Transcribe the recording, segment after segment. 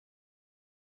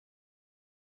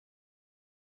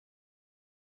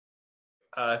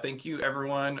Thank you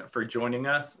everyone for joining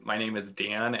us. My name is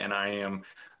Dan and I am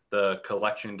the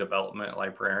Collection Development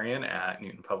Librarian at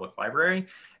Newton Public Library.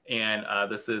 And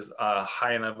this is a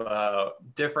kind of a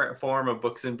different form of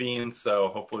Books and Beans. So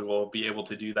hopefully we'll be able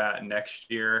to do that next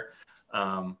year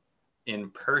in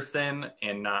person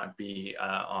and not be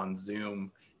on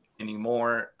Zoom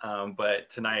anymore. But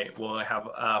tonight we'll have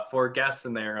 4 guests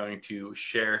and they're going to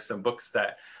share some books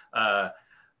that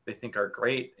they think are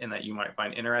great and that you might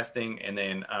find interesting. And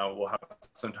then we'll have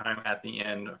some time at the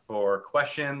end for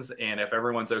questions. And if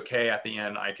everyone's okay at the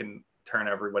end, I can turn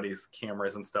everybody's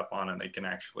cameras and stuff on and they can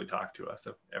actually talk to us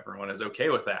if everyone is okay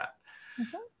with that.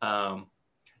 Mm-hmm.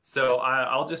 So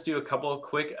I'll just do a couple of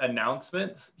quick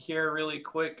announcements here really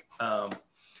quick.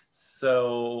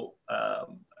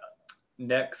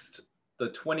 Next, the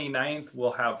 29th,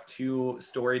 we'll have 2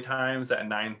 story times at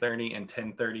 9:30 and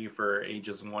 10:30 for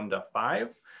ages 1 to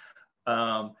 5.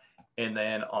 And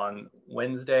then on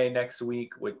Wednesday next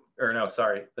week,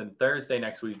 then Thursday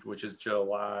next week, which is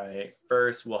July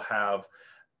 1st, we'll have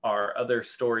our other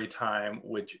story time,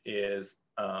 which is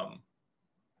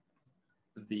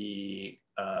the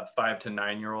 5 to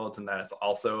 9-year-olds, and that is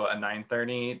also a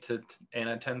 9:30 and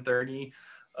a 10:30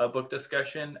 book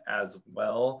discussion as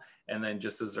well. And then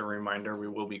just as a reminder, we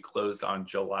will be closed on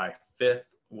July 5th,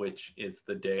 which is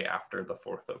the day after the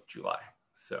 4th of July.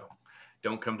 So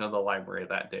don't come to the library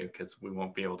that day because we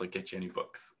won't be able to get you any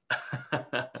books.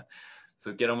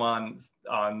 So get them on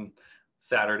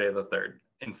Saturday the 3rd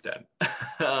instead.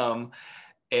 I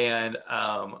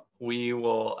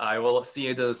will see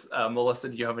you those. Melissa,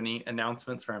 do you have any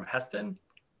announcements from Hesston?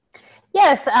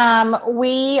 Yes,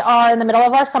 we are in the middle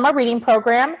of our summer reading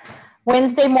program.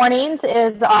 Wednesday mornings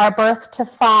is our Birth to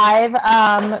 5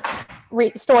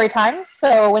 story time.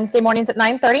 So Wednesday mornings at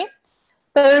 9:30.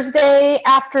 Thursday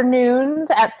afternoons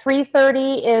at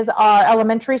 3:30 is our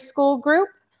elementary school group.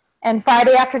 And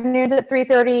Friday afternoons at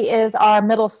 3:30 is our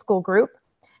middle school group.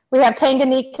 We have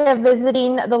Tanganyika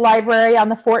visiting the library on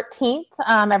the 14th.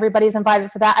 Everybody's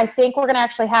invited for that. I think we're going to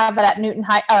actually have it at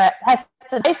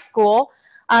Hesston High School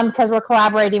because we're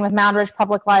collaborating with Mound Ridge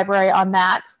Public Library on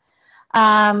that.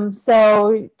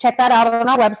 So check that out on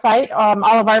our website.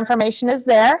 All of our information is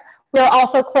there. We're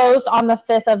also closed on the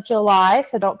 5th of July,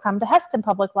 so don't come to Hesston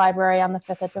Public Library on the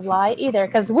 5th of July either,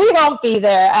 because we won't be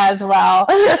there as well.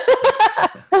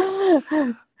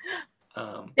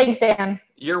 Thanks, Dan.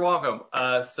 You're welcome.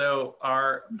 So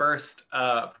our first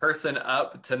person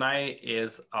up tonight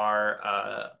is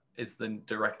the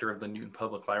director of the Newton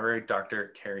Public Library,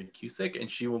 Dr. Cari Cusick, and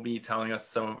she will be telling us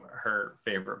some of her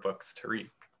favorite books to read.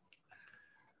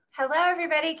 Hello,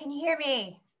 everybody. Can you hear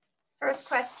me? First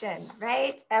question,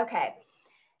 right? Okay.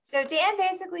 So Dan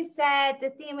basically said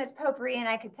the theme was potpourri and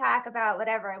I could talk about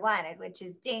whatever I wanted, which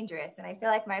is dangerous. And I feel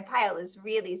like my pile is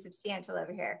really substantial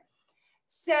over here.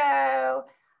 So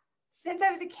since I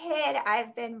was a kid,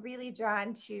 I've been really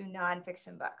drawn to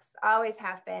nonfiction books, always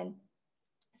have been.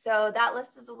 So that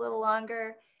list is a little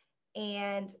longer.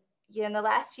 And in the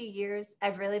last few years,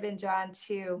 I've really been drawn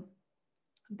to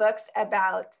books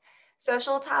about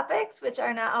social topics, which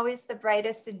are not always the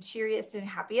brightest and cheeriest and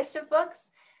happiest of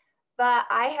books. But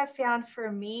I have found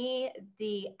for me,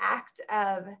 the act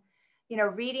of,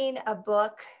 reading a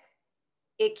book,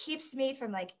 it keeps me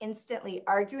from instantly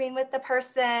arguing with the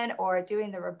person or doing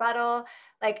the rebuttal.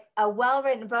 Like a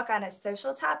well-written book on a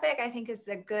social topic, I think is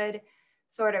a good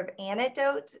sort of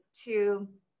antidote to,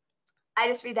 I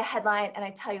just read the headline and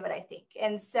I tell you what I think.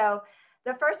 And so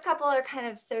the first couple are kind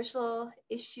of social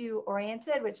issue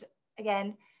oriented, which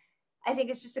again, I think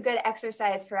it's just a good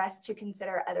exercise for us to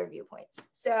consider other viewpoints.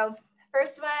 So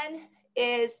first one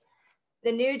is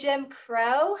The New Jim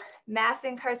Crow, Mass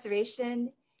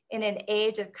Incarceration in an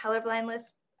Age of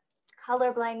Colorblindness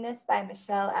by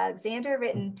Michelle Alexander,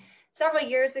 written several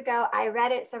years ago. I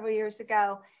read it several years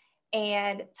ago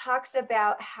and talks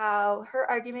about how her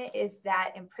argument is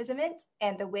that imprisonment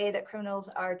and the way that criminals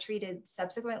are treated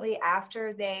subsequently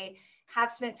after they have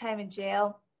spent time in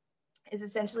jail is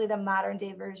essentially the modern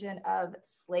day version of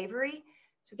slavery.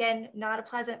 So again, not a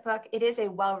pleasant book. It is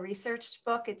a well-researched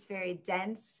book. It's very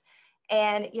dense.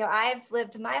 And I've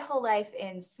lived my whole life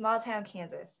in small town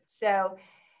Kansas. So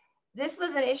this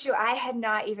was an issue I had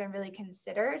not even really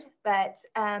considered, but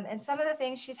and some of the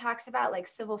things she talks about, like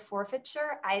civil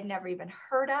forfeiture, I had never even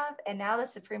heard of. And now the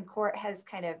Supreme Court has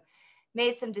kind of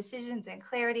made some decisions and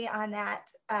clarity on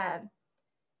that.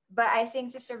 But I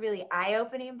think just a really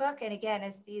eye-opening book. And again,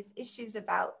 as these issues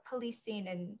about policing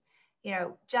and,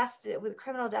 justice with the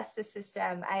criminal justice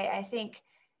system, I think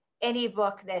any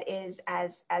book that is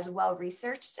as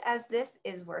well-researched as this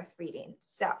is worth reading.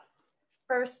 So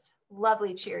first,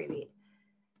 lovely cheery read.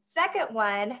 Second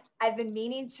one, I've been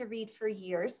meaning to read for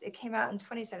years. It came out in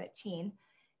 2017.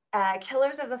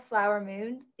 Killers of the Flower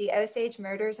Moon, The Osage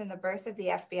Murders and the Birth of the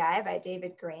FBI by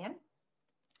David Grann.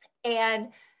 And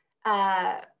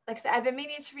like I said, I've been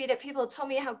meaning to read it. People told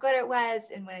me how good it was.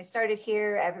 And when I started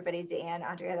here, everybody, Dan,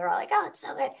 Andrea, they're all like, oh, it's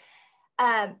so good.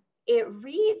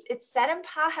 It's set in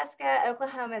Pawhuska,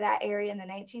 Oklahoma, that area in the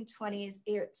 1920s.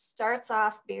 It starts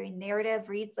off very narrative,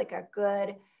 reads like a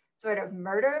good sort of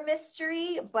murder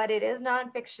mystery, but it is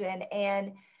nonfiction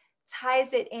and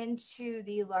ties it into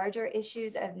the larger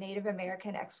issues of Native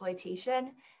American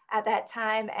exploitation at that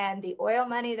time and the oil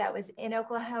money that was in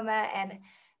Oklahoma. And,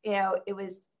 you know, it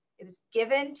was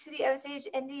given to the Osage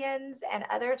Indians and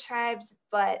other tribes,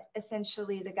 but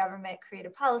essentially the government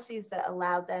created policies that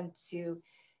allowed them to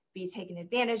be taken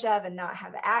advantage of and not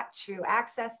have true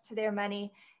access to their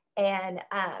money. And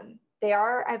they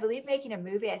are, I believe, making a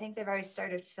movie. I think they've already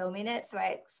started filming it. So I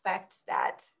expect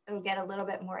that it'll get a little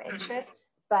bit more interest,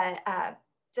 but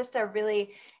just a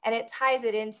really, and it ties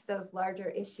it into those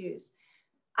larger issues.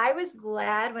 I was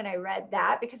glad when I read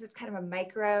that because it's kind of a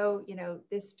micro, you know,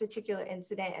 this particular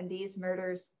incident and these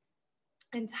murders,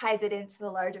 and ties it into the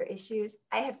larger issues.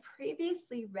 I had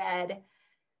previously read,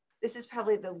 this is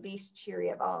probably the least cheery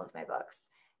of all of my books,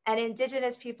 An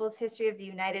Indigenous People's History of the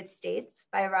United States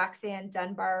by Roxanne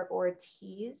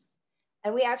Dunbar-Ortiz.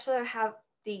 And we actually have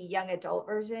the young adult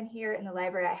version here in the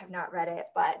library. I have not read it,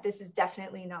 but this is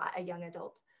definitely not a young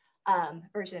adult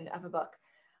version of a book.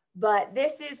 But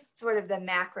this is sort of the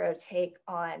macro take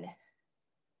on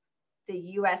the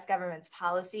US government's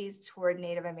policies toward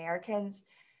Native Americans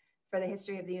for the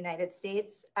history of the United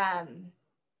States.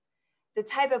 The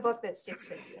type of book that sticks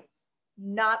with you,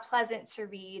 not pleasant to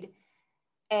read,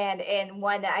 and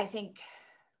one that I think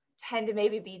tend to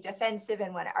maybe be defensive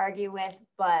and want to argue with,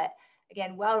 but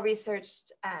again,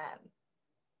 well-researched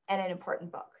and an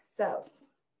important book. So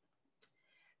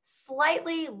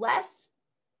slightly less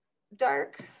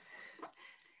dark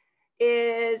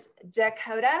is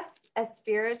Dakota, A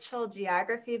Spiritual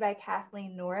Geography by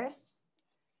Kathleen Norris.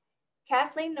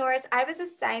 Kathleen Norris, I was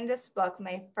assigned this book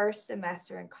my first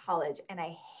semester in college and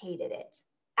I hated it,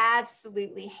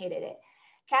 absolutely hated it.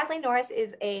 Kathleen Norris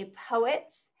is a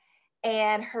poet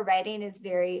and her writing is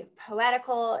very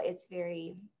poetical, it's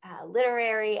very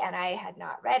literary, and I had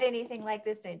not read anything like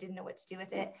this and I didn't know what to do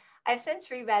with it. I've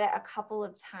since reread it a couple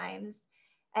of times,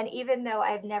 and even though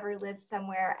I've never lived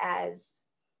somewhere as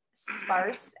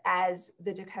sparse as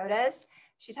the Dakotas,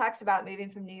 she talks about moving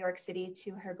from New York City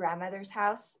to her grandmother's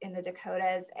house in the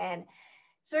Dakotas and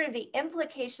sort of the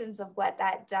implications of what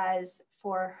that does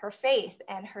for her faith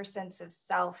and her sense of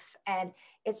self. And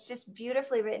it's just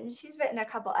beautifully written. She's written a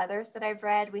couple others that I've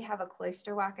read. We have A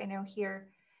Cloister Walk, I know, here,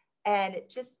 and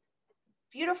just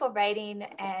beautiful writing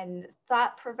and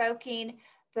thought-provoking,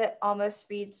 but almost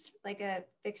reads like a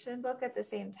fiction book at the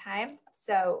same time.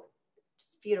 So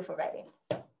just beautiful writing.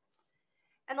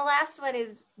 And the last one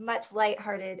is much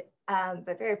lighthearted,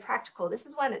 but very practical. This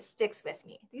is one that sticks with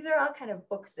me. These are all kind of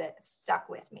books that have stuck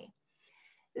with me.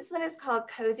 This one is called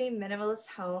Cozy Minimalist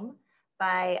Home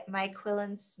by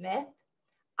Myquillyn Smith.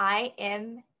 My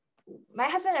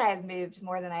husband and I have moved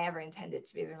more than I ever intended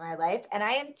to move in my life, and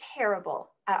I am terrible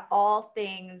at all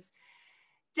things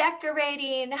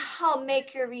decorating,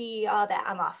 homemakery, all that.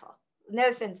 I'm awful.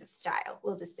 No sense of style,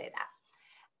 we'll just say that.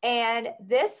 And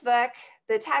this book,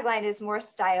 the tagline is more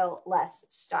style, less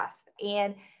stuff.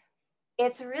 And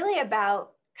it's really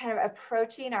about kind of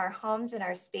approaching our homes and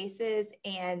our spaces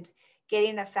and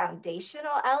getting the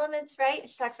foundational elements right.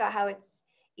 She talks about how it's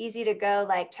easy to go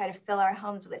like try to fill our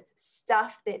homes with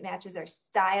stuff that matches our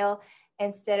style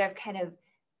instead of kind of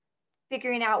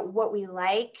figuring out what we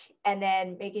like and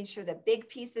then making sure the big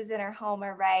pieces in our home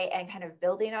are right and kind of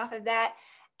building off of that.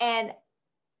 And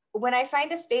when I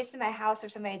find a space in my house or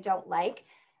something I don't like,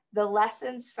 the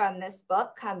lessons from this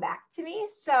book come back to me.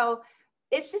 So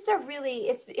it's just a really,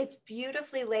 it's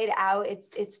beautifully laid out.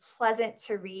 It's pleasant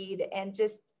to read and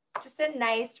just a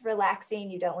nice,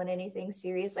 relaxing, you don't want anything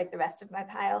serious like the rest of my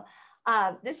pile.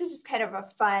 This is just kind of a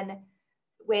fun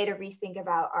way to rethink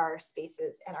about our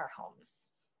spaces and our homes.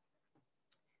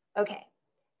 Okay,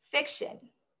 fiction.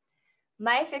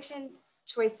 My fiction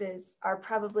choices are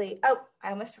probably, oh, I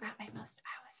almost forgot my most,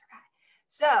 I almost forgot.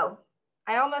 So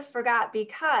I almost forgot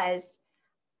because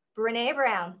Brené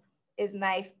Brown is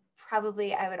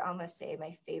probably, I would almost say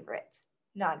my favorite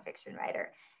nonfiction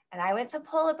writer. And I went to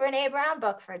pull a Brené Brown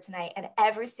book for tonight and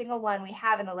every single one we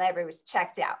have in the library was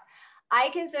checked out. I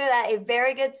consider that a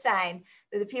very good sign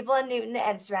that the people in Newton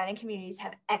and surrounding communities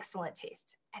have excellent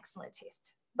taste, excellent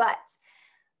taste. But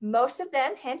most of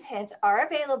them, hint, hint, are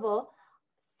available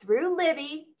through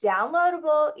Libby,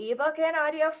 downloadable, ebook and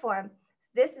audio form.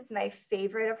 This is my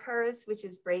favorite of hers, which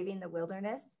is Braving the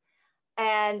Wilderness.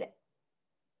 And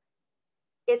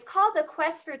it's called The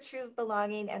Quest for True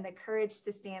Belonging and the Courage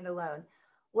to Stand Alone.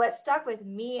 What stuck with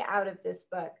me out of this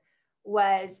book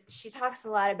was she talks a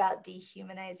lot about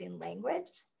dehumanizing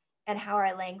language and how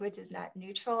our language is not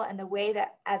neutral, and the way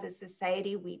that as a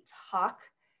society we talk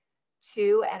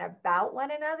to and about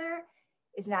one another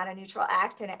is not a neutral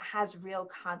act, and it has real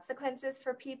consequences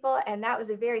for people. And that was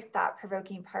a very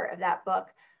thought-provoking part of that book.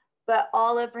 But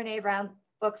all of Brené Brown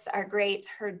books are great.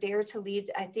 Her Dare to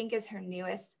Lead, I think, is her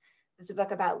newest. It's a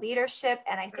book about leadership,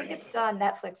 and I think it's still on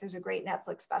Netflix. There's a great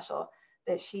Netflix special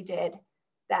that she did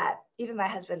that even my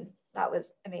husband thought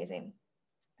was amazing.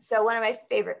 So one of my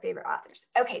favorite authors.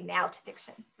 Okay, now to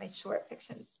fiction, my short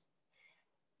fictions.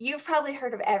 You've probably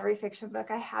heard of every fiction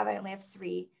book I have. I only have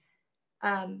 3.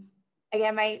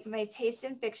 Again, my taste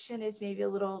in fiction is maybe a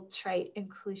little trite and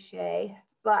cliche,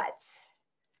 but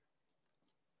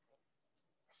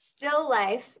Still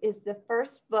Life is the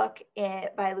first book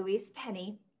by Louise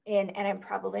Penney and I'm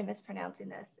probably mispronouncing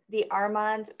this, the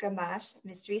Armand Gamache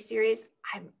mystery series.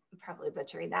 I'm probably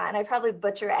butchering that, and I probably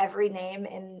butcher every name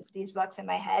in these books in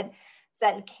my head.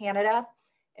 Set in Canada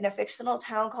in a fictional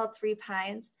town called Three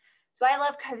Pines. So I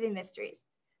love cozy mysteries.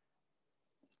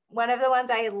 One of the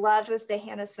ones I loved was the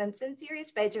Hannah Swenson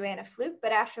series by Joanna Fluke,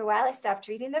 but after a while I stopped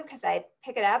reading them because I'd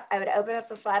pick it up, I would open up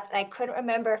the flap, and I couldn't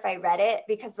remember if I read it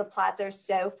because the plots are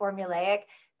so formulaic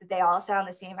that they all sound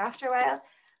the same after a while.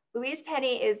 Louise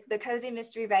Penney is the cozy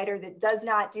mystery writer that does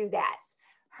not do that.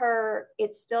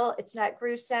 It's not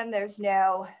gruesome. There's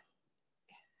no,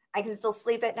 I can still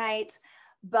sleep at night,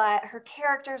 but her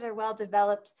characters are well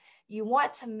developed. You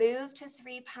want to move to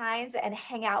Three Pines and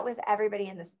hang out with everybody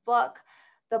in this book.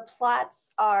 The plots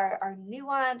are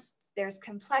nuanced. There's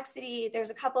complexity.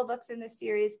 There's a couple books in this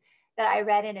series that I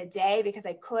read in a day because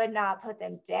I could not put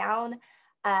them down.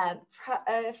 A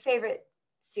favorite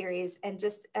series and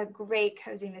just a great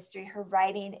cozy mystery. Her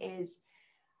writing is,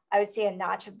 I would say, a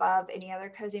notch above any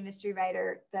other cozy mystery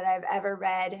writer that I've ever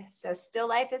read. So Still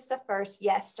Life is the first.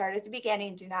 Yes, start at the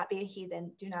beginning. Do not be a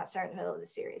heathen. Do not start in the middle of the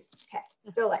series. Okay,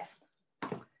 Still Life.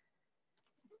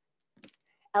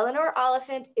 Eleanor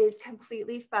Oliphant is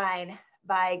Completely Fine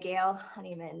by Gail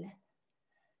Honeyman.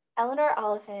 Eleanor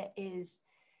Oliphant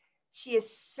she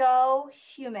is so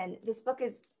human. This book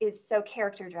is so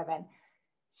character driven.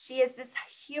 She is this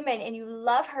human and you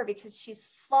love her because she's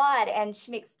flawed and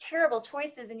she makes terrible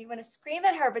choices and you want to scream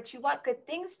at her, but you want good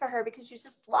things for her because you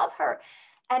just love her.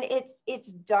 And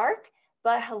it's dark,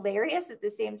 but hilarious at the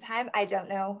same time. I don't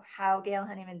know how Gail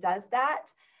Honeyman does that.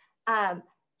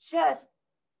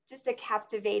 Just a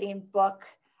captivating book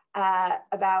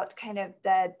about kind of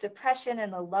the depression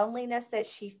and the loneliness that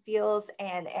she feels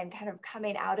and kind of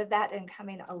coming out of that and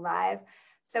coming alive.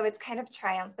 So it's kind of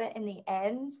triumphant in the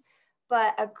end,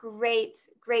 but a great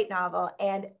novel.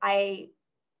 And I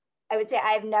would say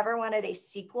I've never wanted a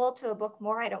sequel to a book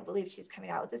more. I don't believe she's coming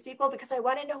out with a sequel because I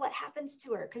want to know what happens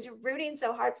to her because you're rooting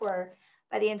so hard for her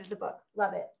by the end of the book.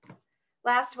 Love it.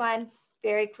 Last one,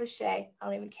 very cliche. I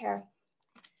don't even care.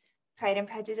 Pride and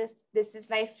Prejudice. This is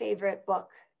my favorite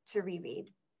book to reread.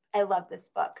 I love this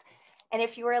book. And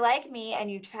if you were like me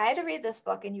and you try to read this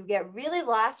book and you get really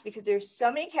lost because there's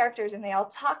so many characters and they all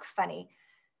talk funny,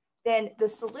 then the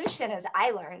solution, as I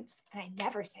learned, and I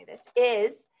never say this,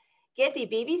 is get the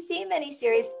BBC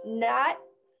miniseries,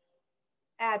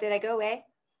 did I go away?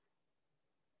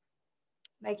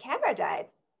 My camera died.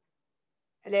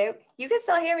 Hello? You can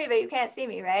still hear me, but you can't see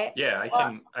me, right? Yeah,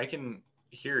 I can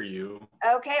hear you.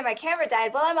 Okay, my camera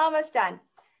died. Well, I'm almost done.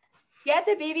 Get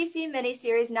the BBC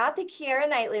miniseries, not the Keira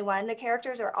Knightley one. The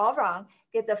characters are all wrong.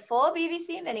 Get the full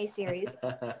BBC miniseries.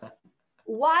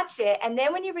 Watch it, and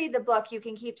then when you read the book, you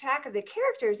can keep track of the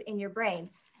characters in your brain.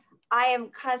 I am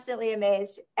constantly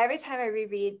amazed every time I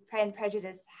reread Pride and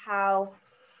Prejudice how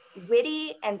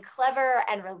witty and clever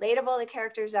and relatable the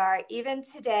characters are. Even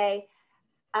today,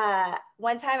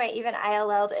 one time I even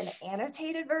ILL'd an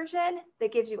annotated version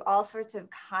that gives you all sorts of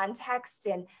context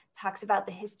and talks about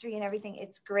the history and everything.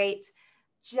 It's great.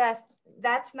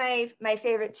 That's my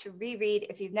favorite to reread.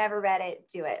 If you've never read it,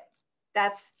 do it.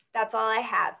 That's all I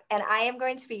have. And I am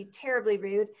going to be terribly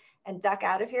rude and duck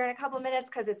out of here in a couple minutes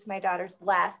because it's my daughter's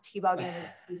last T-ball game of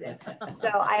the season. So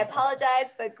I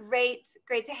apologize, but great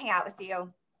to hang out with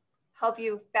you. Hope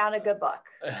you found a good book.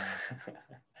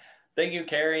 Thank you,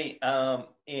 Cari.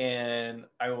 And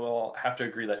I will have to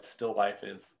agree that Still Life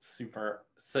is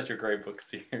such a great book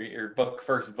series, or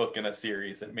first book in a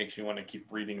series. It makes you want to keep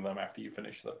reading them after you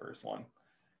finish the first one.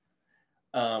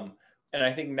 And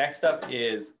I think next up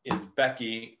is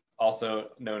Becky, also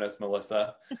known as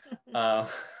Melissa.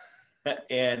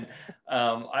 And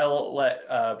I'll let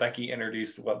Becky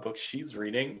introduce what books she's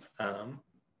reading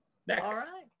next. All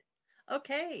right.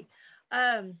 Okay.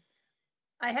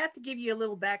 I have to give you a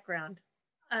little background.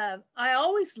 I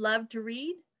always loved to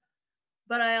read,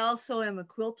 but I also am a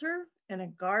quilter and a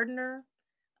gardener,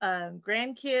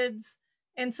 grandkids.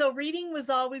 And so reading was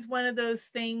always one of those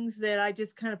things that I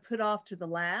just kind of put off to the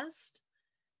last.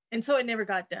 And so it never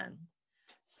got done.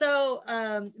 So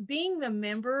being the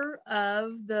member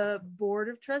of the Board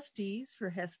of Trustees for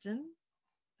Hesston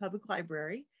Public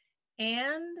Library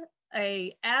and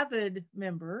an avid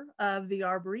member of the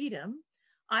Arboretum,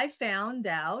 I found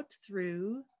out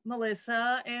through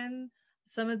Melissa and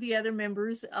some of the other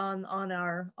members on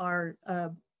our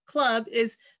club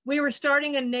is we were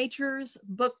starting a nature's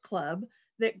book club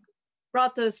that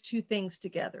brought those two things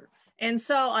together. And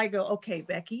so I go, okay,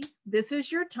 Becky, this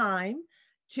is your time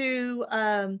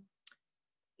to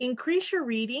increase your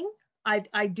reading.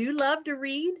 I do love to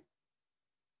read,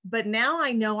 but now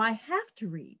I know I have to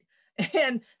read.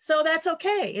 And so that's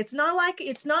okay. It's not like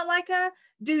a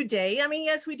due date. I mean,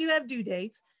 yes, we do have due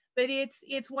dates, but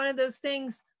it's one of those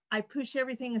things I push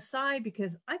everything aside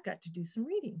because I've got to do some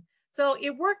reading. So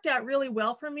it worked out really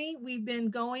well for me. We've been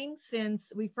going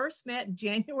since we first met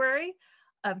January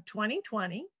of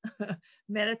 2020,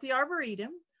 met at the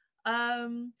Arboretum.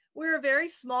 We're a very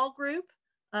small group.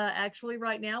 Actually,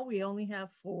 right now, we only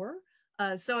have 4.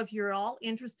 So if you're all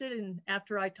interested in,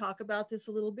 after I talk about this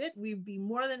a little bit, we'd be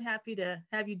more than happy to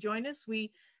have you join us.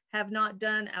 We have not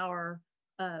done our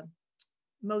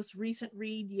most recent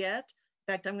read yet.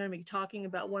 In fact, I'm going to be talking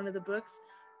about one of the books.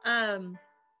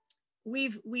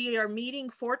 We are meeting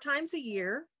 4 times a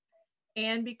year.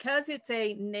 And because it's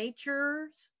a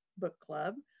nature's book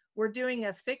club, we're doing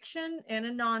a fiction and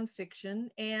a nonfiction.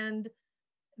 And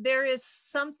there is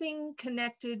something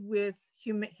connected with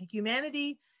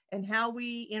humanity and how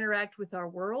we interact with our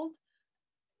world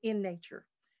in nature.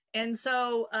 And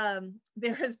so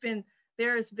there has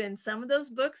been some of those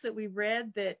books that we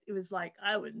read that it was like,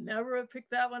 I would never have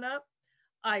picked that one up.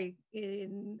 I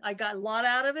got a lot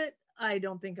out of it. I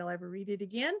don't think I'll ever read it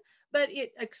again, but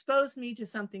it exposed me to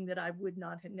something that I would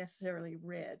not have necessarily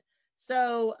read.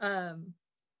 So,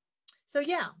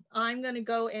 yeah, I'm going to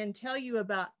go and tell you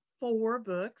about 4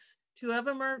 books. 2 of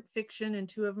them are fiction and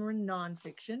 2 of them are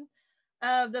nonfiction.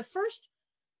 The first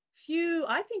few,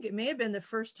 I think it may have been the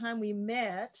first time we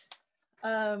met,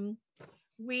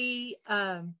 we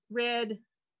read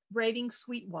Braiding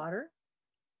Sweetgrass,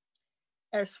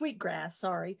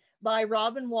 by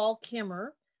Robin Wall Kimmerer,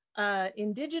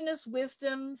 Indigenous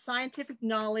Wisdom, Scientific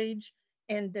Knowledge,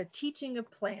 and the Teaching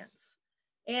of Plants.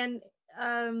 And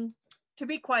to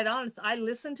be quite honest, I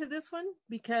listened to this one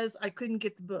because I couldn't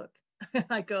get the book.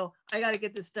 I go, I got to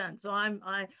get this done. So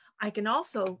I can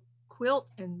also quilt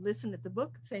and listen at the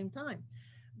book at the same time.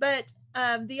 But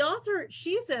the author,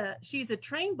 she's a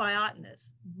trained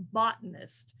botanist,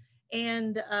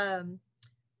 and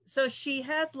so she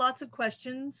has lots of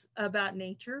questions about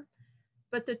nature.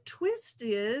 But the twist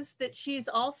is that she's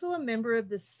also a member of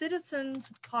the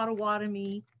Citizens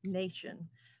Potawatomi Nation.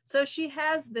 So she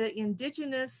has the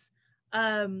Indigenous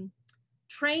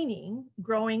training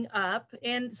growing up.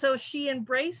 And so she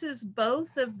embraces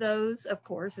both of those. Of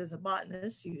course, as a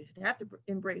botanist, you have to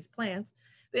embrace plants,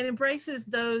 but embraces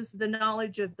the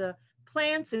knowledge of the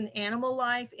plants and animal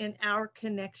life and our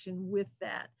connection with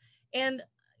that. And,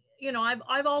 you know,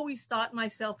 I've always thought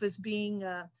myself as being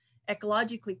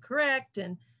ecologically correct.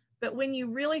 But when you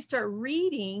really start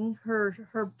reading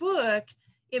her book,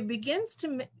 it begins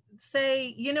to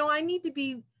say, you know, I need to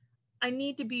be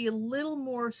a little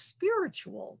more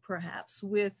spiritual, perhaps,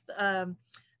 with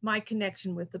my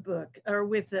connection with the book or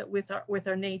with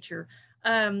our nature.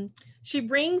 She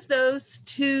brings those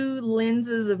 2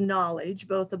 lenses of knowledge,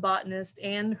 both the botanist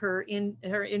and her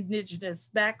indigenous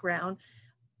background,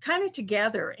 kind of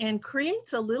together, and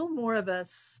creates a little more of a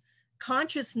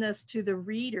consciousness to the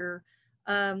reader,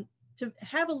 to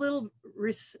have a little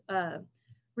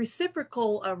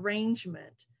reciprocal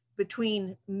arrangement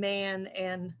between man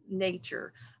and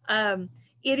nature.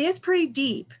 It is pretty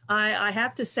deep, I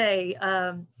have to say,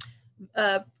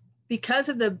 because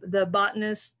of the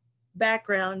botanist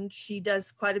background. She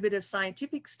does quite a bit of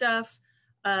scientific stuff,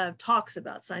 talks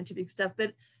about scientific stuff,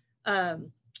 but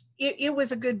it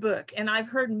was a good book. And I've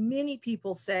heard many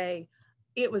people say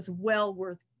it was well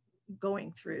worth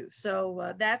going through.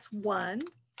 So that's one.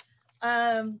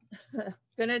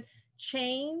 Gonna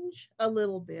change a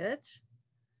little bit.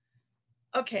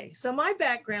 Okay, so my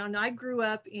background, I grew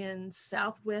up in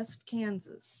Southwest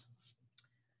Kansas.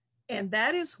 And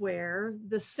that is where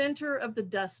the center of the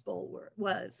Dust Bowl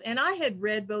was. And I had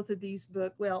read both of these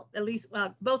books, well, at least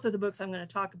both of the books I'm going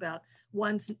to talk about.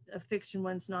 One's fiction,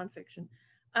 one's nonfiction.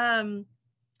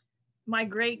 My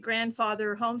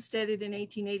great-grandfather homesteaded in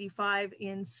 1885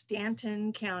 in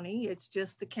Stanton County. It's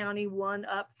just the county one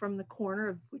up from the corner,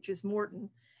 of which is Morton.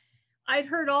 I'd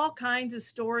heard all kinds of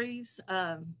stories.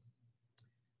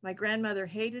 My grandmother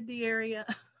hated the area.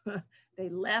 They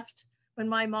left when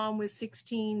my mom was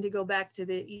 16 to go back to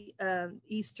the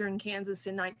eastern Kansas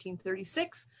in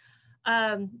 1936.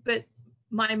 But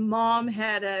my mom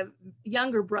had a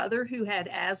younger brother who had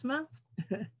asthma.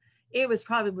 It was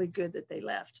probably good that they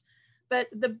left. But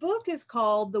the book is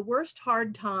called The Worst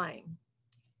Hard Time,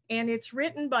 and it's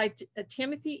written by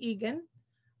Timothy Egan,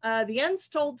 the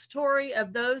untold story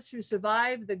of those who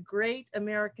survived the Great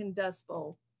American Dust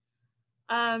Bowl.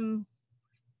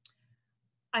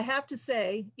 I have to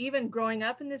say, even growing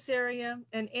up in this area,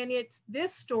 and it's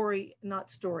this story,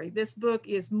 this book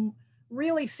is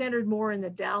really centered more in the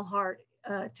Dalhart,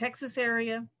 Texas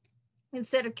area.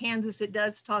 Instead of Kansas, it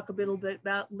does talk a little bit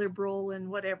about liberal and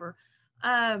whatever.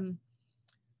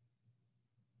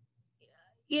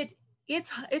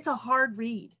 It's a hard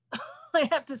read. I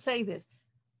have to say this.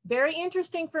 Very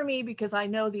interesting for me because I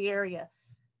know the area.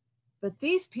 But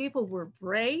these people were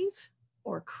brave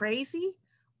or crazy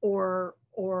or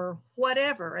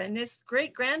whatever. And this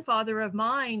great grandfather of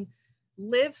mine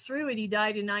lived through it. He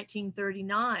died in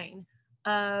 1939.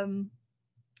 I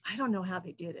don't know how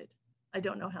they did it.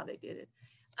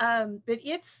 But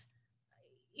it's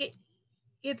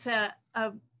a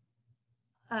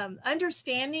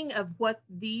understanding of what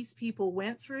these people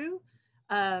went through,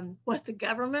 what the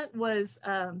government was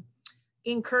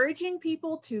encouraging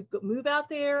people to move out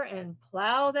there and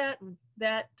plow that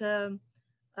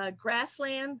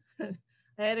grassland.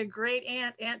 I had a great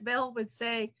aunt, Aunt Belle would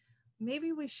say,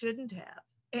 maybe we shouldn't have.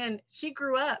 And she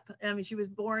grew up, I mean, she was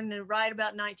born in right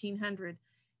about 1900.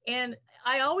 And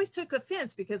I always took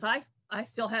offense because I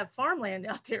still have farmland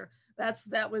out there.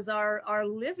 That was our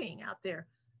living out there.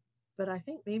 But I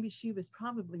think maybe she was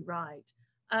probably right.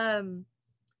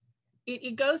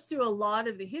 It goes through a lot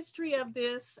of the history of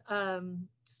this,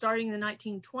 starting in the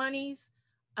 1920s.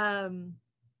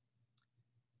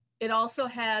 It also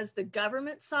has the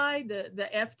government side, the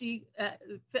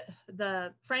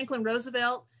Franklin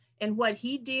Roosevelt and what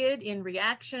he did in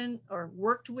reaction or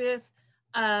worked with.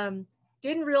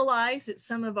 Didn't realize that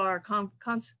some of our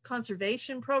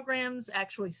conservation programs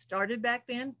actually started back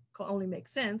then. Only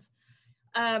makes sense.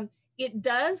 It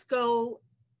does go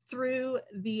through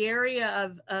the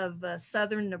area of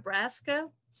southern Nebraska.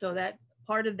 So that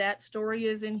part of that story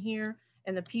is in here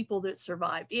and the people that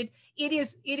survived. It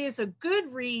is a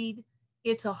good read.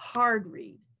 It's a hard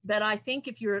read, but I think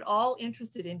if you're at all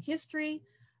interested in history,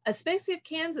 especially of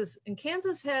Kansas, and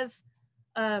Kansas has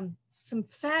some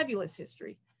fabulous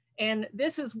history. And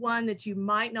this is one that you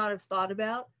might not have thought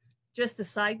about. Just a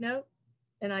side note,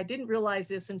 and I didn't realize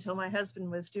this until my husband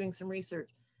was doing some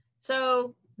research.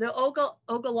 So the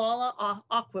Ogallala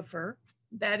Aquifer,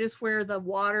 that is where the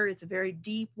water, it's a very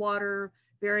deep water,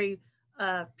 very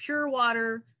pure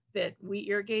water that we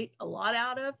irrigate a lot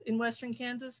out of in Western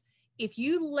Kansas. If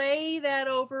you lay that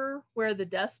over where the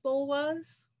Dust Bowl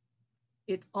was,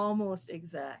 it's almost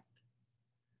exact.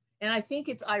 And I think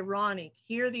it's ironic.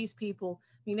 Here, these people,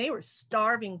 I mean, they were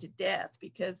starving to death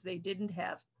because they didn't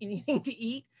have anything to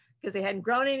eat because they hadn't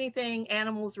grown anything.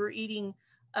 Animals were eating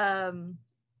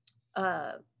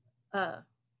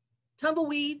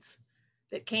tumbleweeds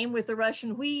that came with the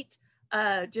Russian wheat.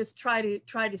 Just try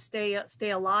to stay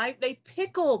alive. They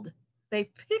pickled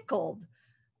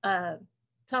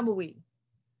tumbleweed.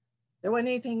 There wasn't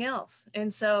anything else.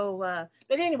 And so,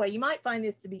 but anyway, you might find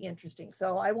this to be interesting.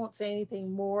 So I won't say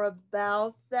anything more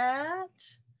about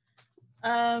that.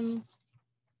 On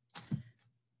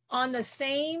the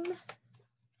same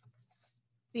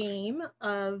theme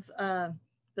of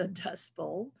the Dust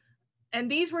Bowl, and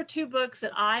these were two books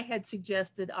that I had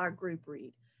suggested our group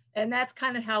read. And that's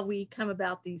kind of how we come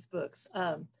about these books.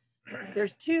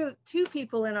 There's two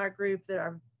people in our group that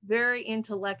are very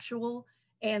intellectual.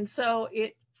 And so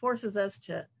it forces us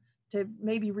to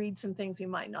maybe read some things we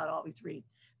might not always read.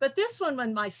 But this one,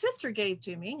 when my sister gave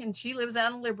to me, and she lives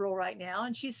out in Liberal right now,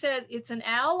 and she said, it's An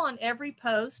Owl on Every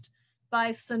Post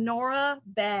by Sonora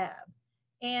Babb.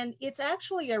 And it's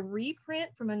actually a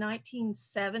reprint from a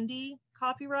 1970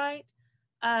 copyright.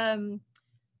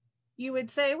 You would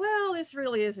say, well, this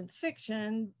really isn't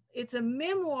fiction. It's a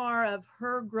memoir of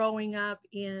her growing up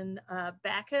in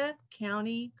Baca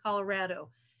County, Colorado.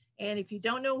 And if you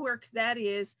don't know where that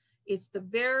is, it's the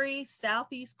very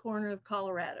southeast corner of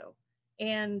Colorado.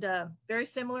 And very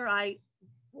similar.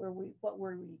 What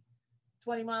were we?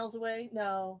 20 miles away?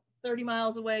 No, 30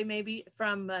 miles away maybe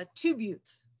from Two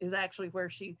Buttes is actually where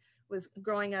she was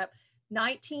growing up.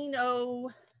 It's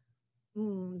the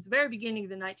very beginning of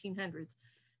the 1900s.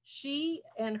 She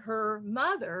and her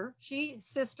mother,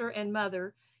 sister and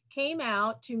mother, came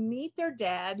out to meet their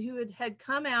dad, who had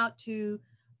come out to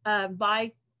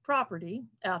buy property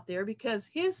out there because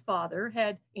his father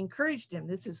had encouraged him.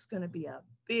 This is going to be a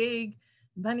big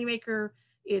moneymaker.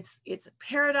 It's a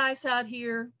paradise out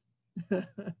here.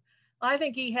 I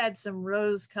think he had some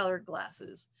rose-colored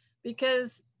glasses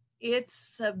because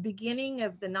it's a beginning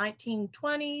of the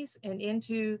 1920s and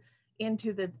into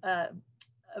the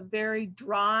a very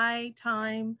dry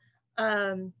time.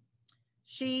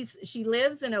 She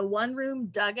lives in a one-room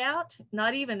dugout,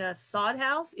 not even a sod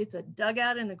house. It's a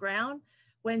dugout in the ground.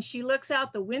 When she looks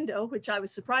out the window, which I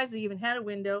was surprised they even had a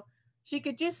window, she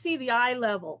could just see the eye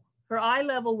level. Her eye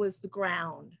level was the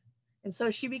ground. And so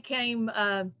she became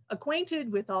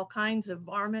acquainted with all kinds of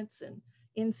varmints and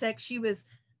insects. She was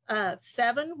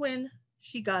 7 when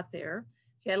she got there.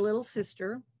 She had a little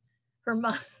sister. Her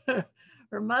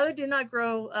mother did not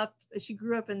grow up. She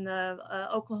grew up in the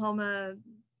Oklahoma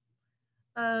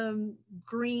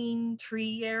green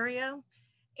tree area.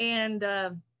 And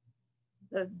the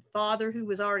father, who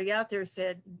was already out there,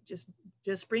 said,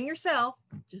 just bring yourself,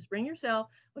 just bring yourself.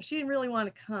 Well, she didn't really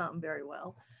want to come very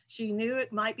well. She knew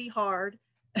it might be hard.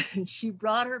 And she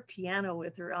brought her piano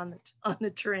with her on the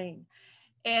train.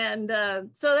 And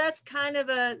so that's kind of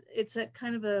a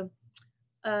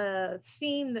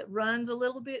theme that runs a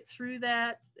little bit through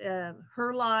that,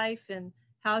 her life and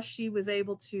how she was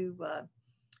able to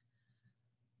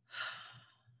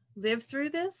live through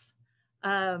this.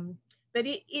 But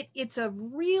it's a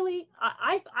really,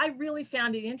 I really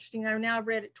found it interesting. I've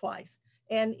read it twice.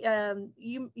 And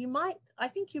I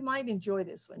think you might enjoy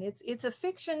this one. It's a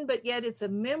fiction, but yet it's a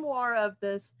memoir of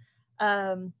this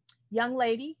young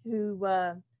lady who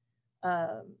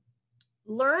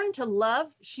learned to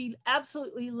love. She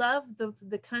absolutely loved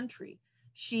the country.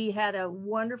 She had a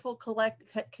wonderful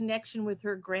connection with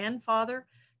her grandfather,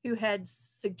 who had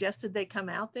suggested they come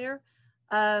out there.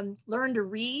 Learned to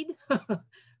read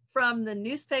from the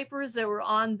newspapers that were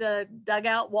on the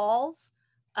dugout walls.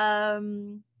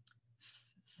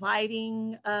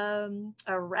 Fighting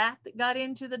a rat that got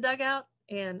into the dugout.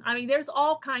 And I mean, there's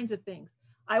all kinds of things.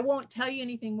 I won't tell you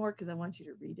anything more because I want you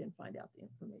to read and find out the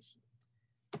information.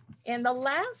 And the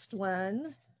last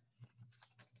one,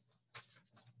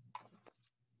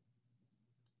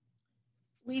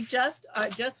 we just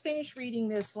finished reading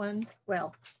this one.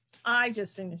 Well, I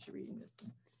just finished reading this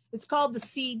one. It's called The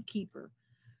Seed Keeper.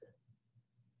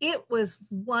 It was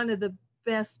one of the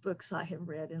best books I have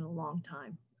read in a long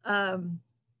time.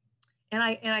 And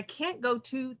I can't go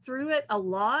through it a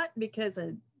lot because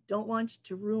I don't want you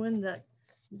to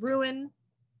ruin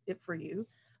it for you.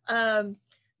 And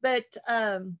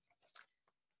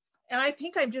I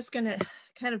think I'm just going to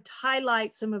kind of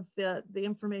highlight some of the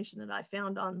information that I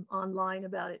found online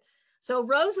about it. So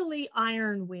Rosalie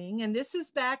Ironwing, and this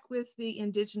is back with the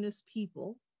Indigenous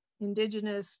people,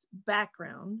 Indigenous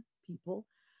background people.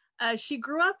 She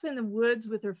grew up in the woods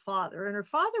with her father, and her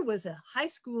father was a high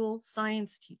school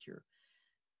science teacher,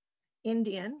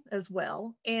 Indian as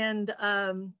well. And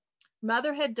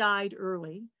mother had died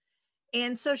early.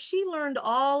 And so she learned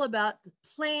all about the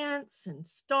plants and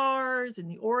stars and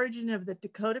the origin of the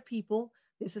Dakota people.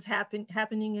 This is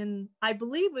happening in, I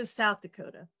believe, was South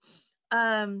Dakota.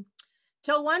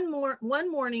 Till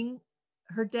one morning,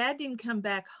 her dad didn't come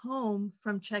back home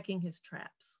from checking his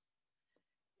traps.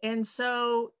 And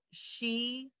so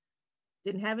she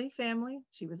didn't have any family.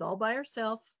 She was all by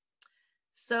herself.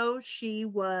 So she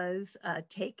was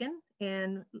taken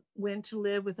and went to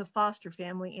live with a foster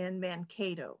family in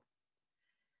Mankato.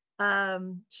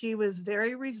 She was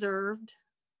very reserved.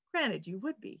 Granted, you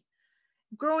would be.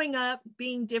 Growing up,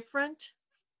 being different.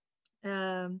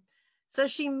 So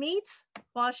she meets,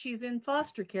 while she's in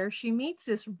foster care, she meets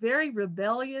this very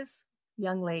rebellious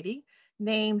young lady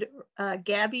named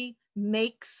Gabby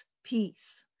Makes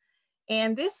Peace.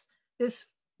 And this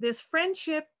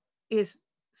friendship is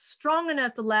strong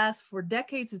enough to last for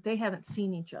decades that they haven't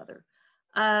seen each other.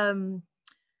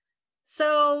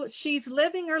 So she's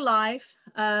living her life.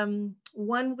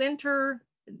 One winter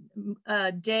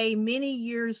day, many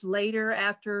years later,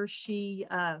 after she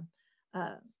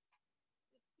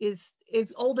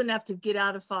is old enough to get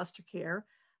out of foster care,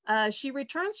 she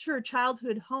returns to her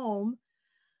childhood home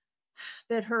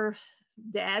that her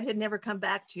dad had never come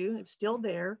back to. It's still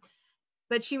there,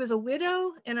 but she was a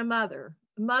widow and a mother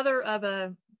of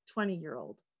a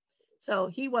 20-year-old. So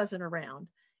he wasn't around.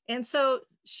 And so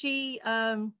she's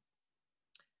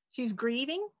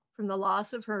grieving from the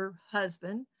loss of her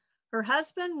husband. Her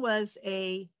husband was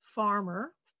a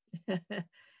farmer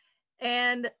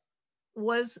and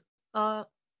was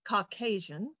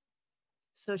Caucasian.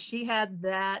 So she had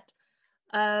that,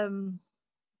 that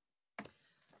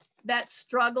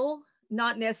struggle,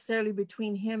 not necessarily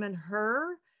between him and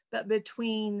her, but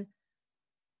between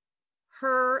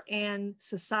her and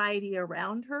society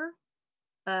around her.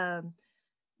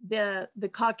 The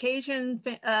Caucasian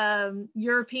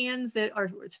Europeans that are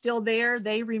still there,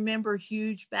 they remember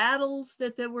huge battles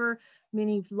that there were,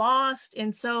 many lost.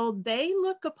 And so they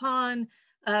look upon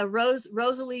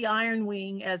Rosalie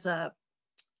Ironwing as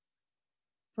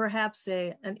perhaps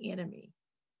an enemy.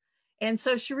 And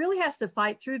so she really has to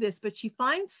fight through this, but she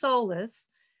finds solace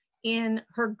in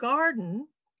her garden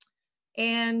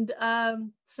and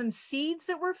some seeds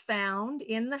that were found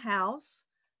in the house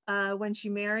when she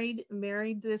married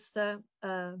this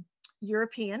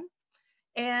European,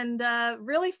 and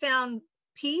really found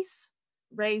peace,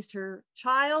 raised her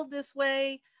child this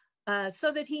way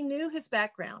so that he knew his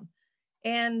background.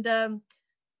 And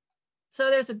so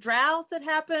there's a drought that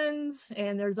happens,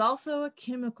 and there's also a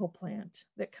chemical plant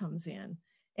that comes in.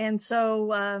 And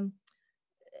so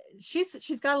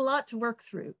she's got a lot to work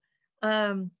through.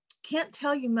 Can't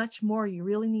tell you much more. You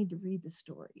really need to read the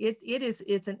story.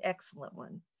 It's an excellent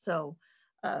one. So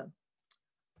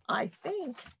I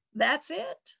think that's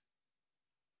it.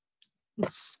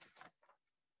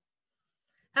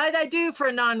 How did I do for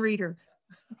a non-reader?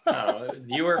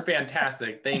 You were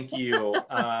fantastic. Thank you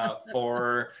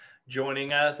for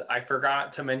joining us. I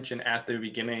forgot to mention at the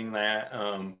beginning that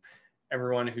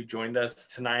everyone who joined us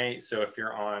tonight, so if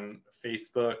you're on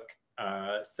Facebook,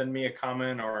 send me a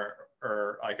comment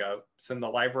or like send the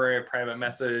library a private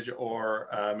message or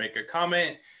make a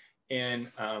comment, and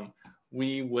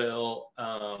we will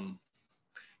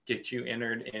get you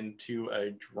entered into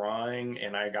a drawing.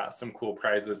 And I got some cool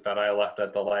prizes that I left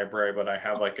at the library, but I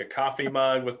have like a coffee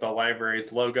mug with the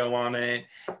library's logo on it,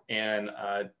 and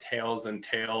a Tails and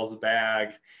Tales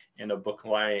bag and a book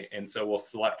light. And so we'll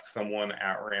select someone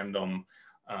at random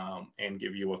and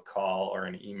give you a call or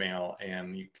an email,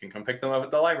 and you can come pick them up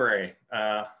at the library.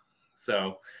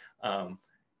 So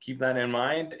keep that in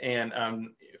mind. And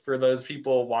for those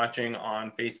people watching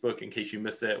on Facebook, in case you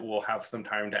miss it, we'll have some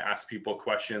time to ask people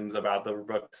questions about the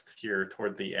books here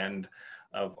toward the end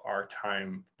of our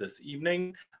time this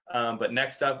evening. But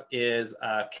next up is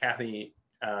Cathy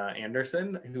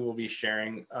Anderson, who will be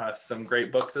sharing some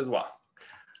great books as well.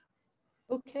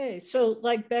 Okay, so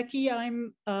like Becky,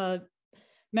 I'm a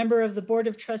member of the Board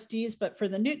of Trustees, but for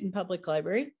the Newton Public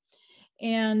Library.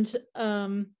 And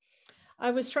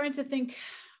I was trying to think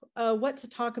what to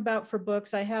talk about for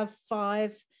books. I have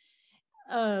 5,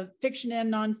 fiction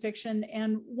and nonfiction.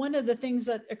 And one of the things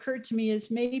that occurred to me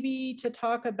is maybe to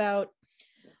talk about,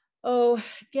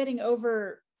 getting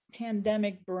over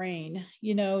pandemic brain,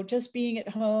 just being at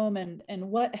home and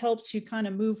what helps you kind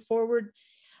of move forward.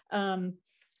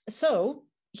 So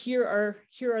here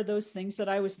are those things that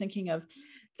I was thinking of.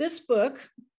 This book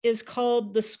is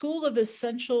called The School of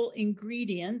Essential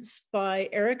Ingredients by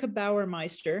Erica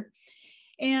Bauermeister.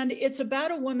 And it's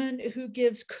about a woman who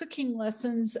gives cooking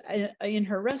lessons in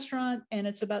her restaurant, and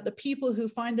it's about the people who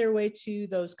find their way to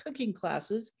those cooking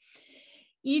classes.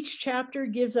 Each chapter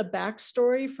gives a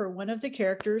backstory for one of the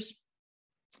characters,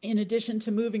 in addition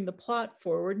to moving the plot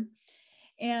forward.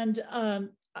 And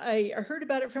I heard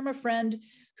about it from a friend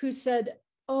who said,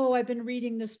 I've been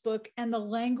reading this book and the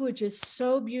language is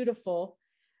so beautiful.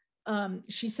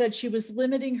 She said she was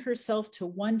limiting herself to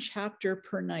 1 chapter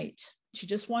per night. She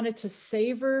just wanted to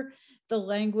savor the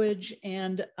language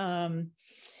and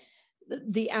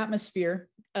the atmosphere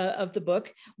of the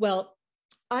book. Well,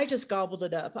 I just gobbled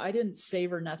it up. I didn't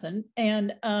savor nothing.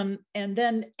 And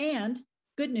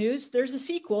good news, there's a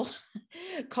sequel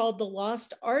called The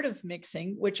Lost Art of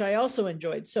Mixing, which I also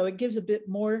enjoyed. So it gives a bit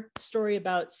more story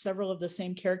about several of the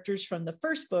same characters from the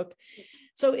first book.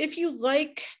 So if you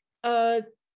like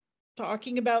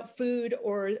talking about food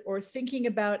or thinking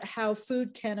about how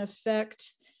food can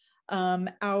affect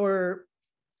our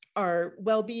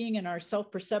well-being and our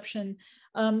self-perception,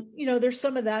 there's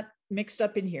some of that mixed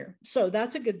up in here. So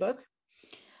that's a good book.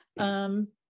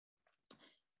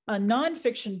 A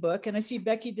nonfiction book, and I see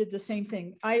Becky did the same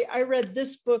thing. I read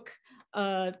this book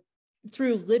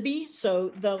through Libby,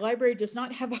 so the library does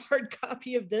not have a hard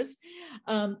copy of this,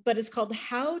 but it's called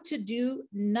How to Do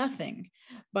Nothing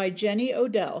by Jenny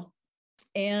Odell.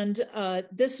 And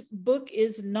this book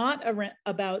is not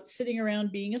about sitting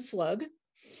around being a slug.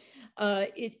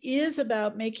 It is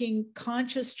about making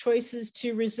conscious choices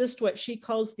to resist what she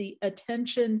calls the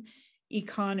attention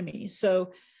economy.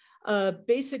 So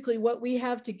basically what we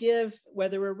have to give,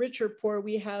 whether we're rich or poor,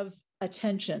 we have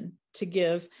attention to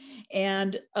give.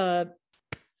 And the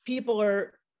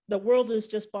world is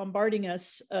just bombarding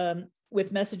us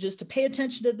with messages to pay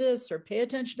attention to this or pay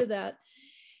attention to that.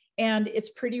 And it's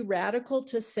pretty radical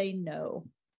to say no.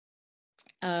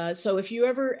 So if you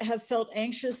ever have felt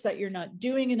anxious that you're not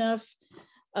doing enough,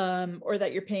 or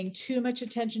that you're paying too much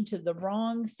attention to the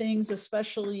wrong things,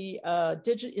 especially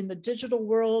in the digital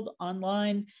world,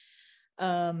 online,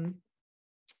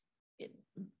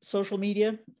 social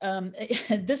media,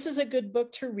 this is a good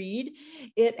book to read.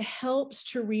 It helps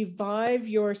to revive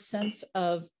your sense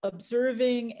of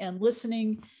observing and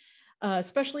listening,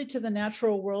 especially to the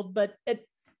natural world. But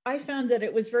I found that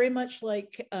it was very much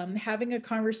like having a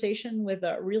conversation with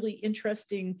a really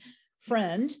interesting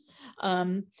friend,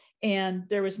 and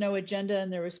there was no agenda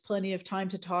and there was plenty of time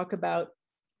to talk about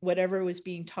whatever was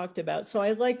being talked about. So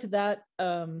I liked that,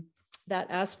 that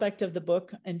aspect of the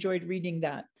book, enjoyed reading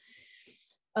that.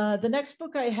 The next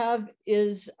book I have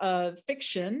is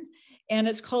fiction, and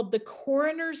it's called The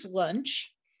Coroner's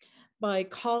Lunch by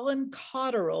Colin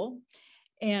Cotterill.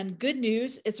 And good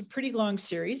news, it's a pretty long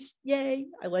series. Yay,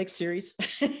 I like series.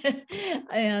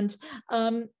 And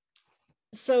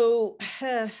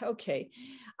okay,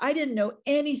 I didn't know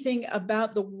anything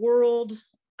about the world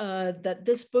that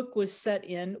this book was set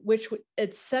in, which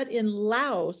it's set in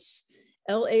Laos,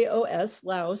 Laos,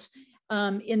 Laos,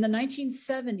 in the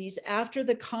 1970s, after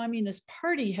the Communist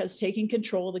Party has taken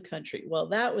control of the country. Well,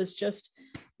 that was just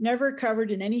never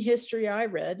covered in any history I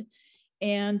read.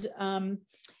 And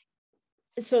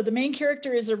so the main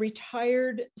character is a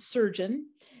retired surgeon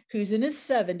who's in his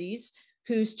 70s,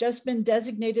 who's just been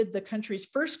designated the country's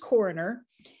first coroner,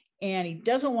 and he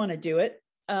doesn't want to do it,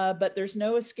 but there's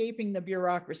no escaping the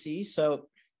bureaucracy. So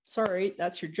sorry,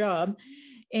 that's your job.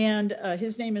 And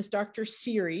his name is Dr.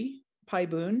 Siri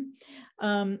Paiboon.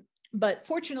 But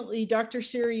fortunately, Dr.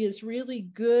 Siri is really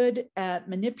good at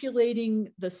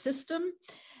manipulating the system,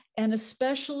 and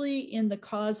especially in the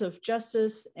cause of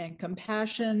justice and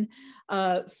compassion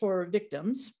for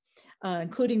victims,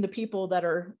 including the people that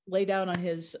are laid out on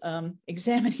his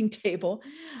examining table.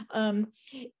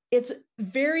 It's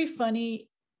very funny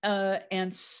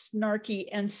and snarky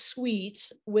and sweet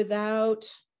without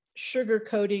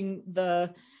sugarcoating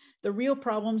the real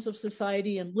problems of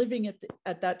society and living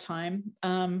at that time.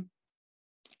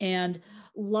 And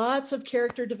lots of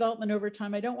character development over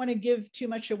time. I don't want to give too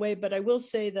much away, but I will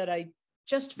say that I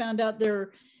just found out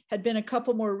there had been a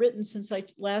couple more written since I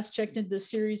last checked into the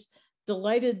series.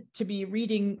 Delighted to be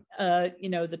reading, the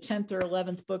 10th or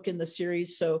 11th book in the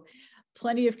series. So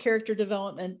plenty of character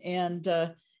development and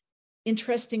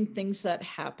interesting things that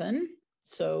happen.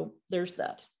 So there's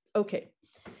that. Okay.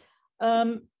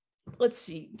 Let's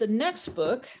see. The next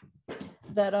book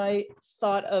that I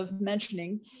thought of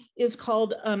mentioning is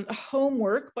called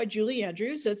Homework by Julie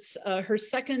Andrews. It's her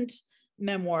second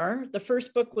memoir. The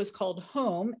first book was called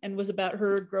Home and was about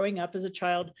her growing up as a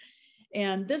child.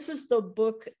 And this is the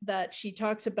book that she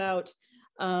talks about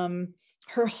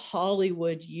her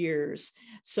Hollywood years.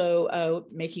 So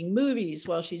making movies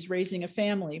while she's raising a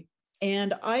family.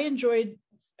 And I enjoyed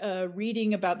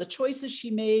reading about the choices she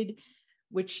made,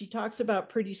 which she talks about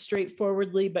pretty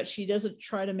straightforwardly, but she doesn't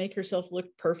try to make herself look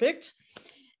perfect.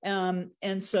 And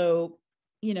so,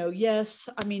 yes,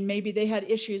 I mean, maybe they had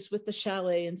issues with the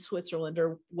chalet in Switzerland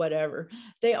or whatever.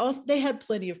 They had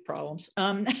plenty of problems.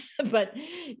 But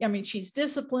I mean, she's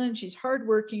disciplined, she's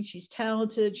hardworking, she's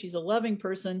talented, she's a loving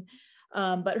person.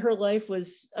 But her life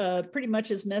was pretty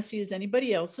much as messy as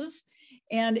anybody else's.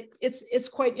 And it's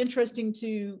quite interesting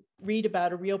to read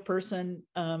about a real person,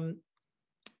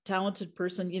 talented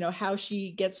person, how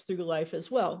she gets through life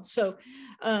as well. So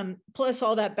plus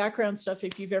all that background stuff,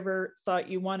 if you've ever thought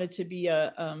you wanted to be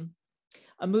a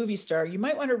movie star, you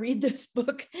might want to read this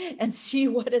book and see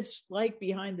what it's like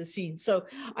behind the scenes. So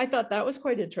I thought that was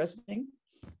quite interesting.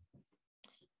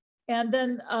 And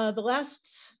then the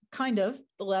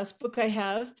last book I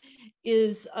have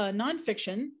is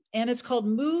nonfiction, and it's called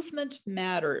Movement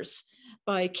Matters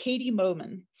by Katie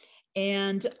Moman.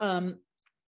 And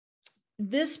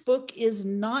this book is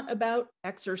not about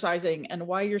exercising and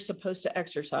why you're supposed to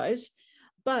exercise,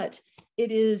 but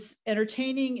it is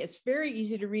entertaining. It's very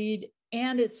easy to read,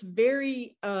 and it's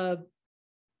very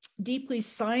deeply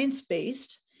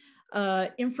science-based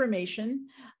information,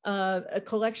 a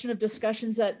collection of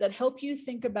discussions that help you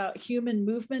think about human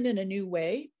movement in a new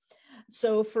way.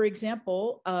 So for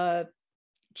example,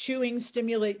 chewing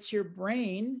stimulates your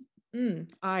brain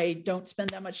I don't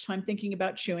spend that much time thinking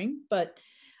about chewing, but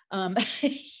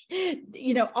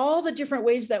you know, all the different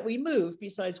ways that we move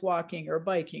besides walking or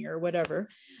biking or whatever.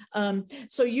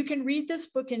 So you can read this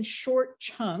book in short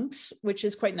chunks, which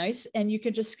is quite nice. And you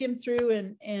can just skim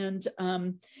through and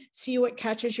see what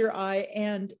catches your eye.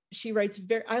 And she writes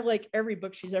I like every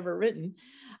book she's ever written.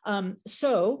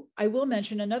 So I will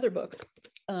mention another book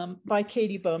by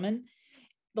Katie Bowman.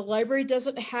 The library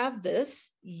doesn't have this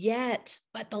yet,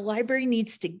 but the library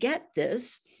needs to get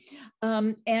this.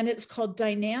 And it's called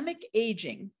Dynamic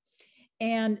Aging.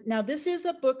 And now this is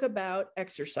a book about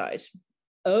exercise.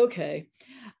 Okay.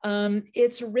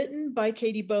 It's written by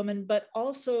Katie Bowman, but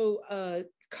also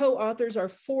co-authors are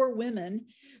 4 women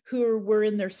who were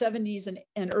in their 70s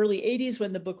and early 80s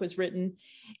when the book was written.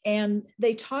 And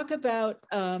they talk about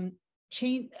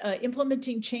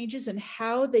implementing changes in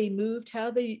how they moved,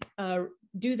 how they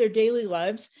do their daily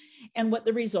lives, and what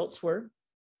the results were.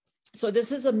 So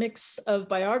this is a mix of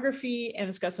biography, and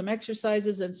it's got some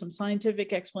exercises and some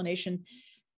scientific explanation.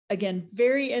 Again,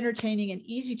 very entertaining and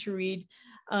easy to read.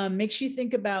 Makes you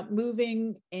think about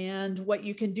moving and what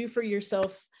you can do for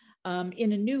yourself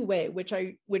in a new way, which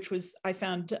I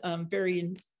found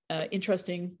very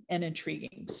interesting and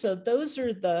intriguing. So those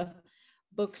are the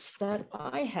books that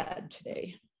I had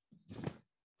today.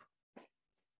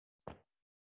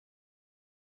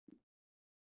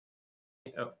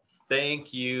 Oh,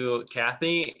 thank you,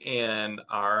 Kathy. And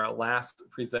our last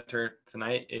presenter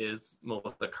tonight is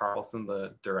Melissa Carlson,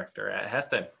 the director at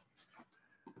Hesston.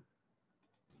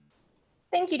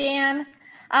 Thank you, Dan.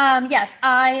 Yes,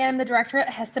 I am the director at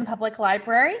Hesston Public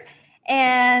Library,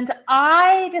 and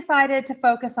I decided to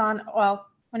focus on, well,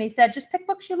 when he said, just pick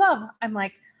books you love, I'm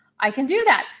like, I can do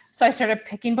that. So I started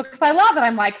picking books I love, and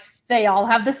I'm like, they all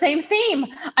have the same theme.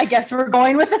 I guess we're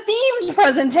going with the themed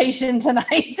presentation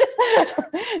tonight.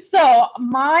 So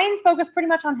mine focused pretty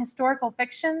much on historical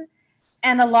fiction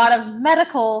and a lot of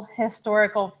medical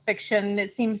historical fiction.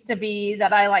 It seems to be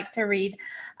that I like to read.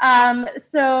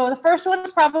 So the first one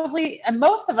is probably, and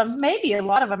most of them, maybe a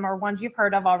lot of them are ones you've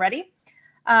heard of already.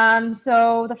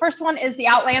 So the first one is the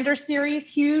Outlander series,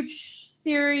 huge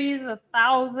series,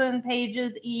 1,000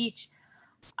 pages each.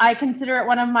 I consider it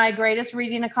one of my greatest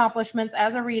reading accomplishments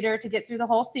as a reader to get through the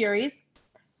whole series.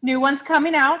 New one's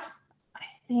coming out, I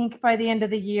think by the end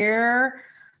of the year.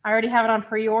 I already have it on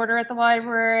pre-order at the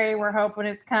library. We're hoping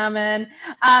it's coming.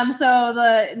 So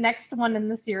the next one in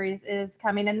the series is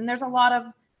coming. And then there's a lot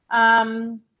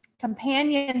of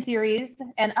companion series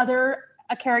and other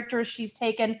characters she's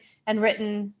taken and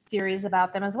written series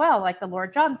about them as well, like the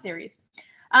Lord John series.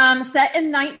 Set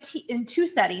in 2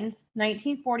 settings,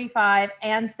 1945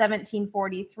 and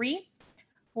 1743.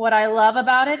 What I love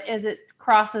about it is it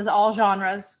crosses all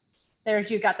genres.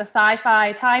 You've got the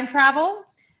sci-fi time travel,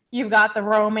 you've got the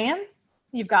romance,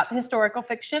 you've got the historical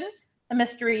fiction, the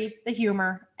mystery, the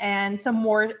humor, and some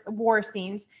more war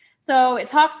scenes. So it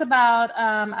talks about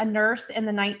a nurse in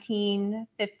the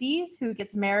 1950s who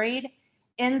gets married,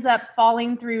 ends up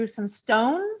falling through some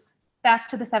stones back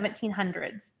to the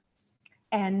 1700s.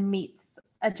 And meets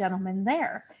a gentleman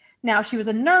there. Now, she was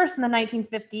a nurse in the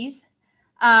 1950s,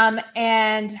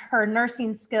 and her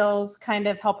nursing skills kind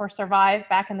of help her survive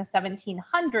back in the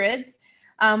 1700s,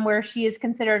 where she is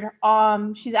considered,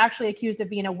 she's actually accused of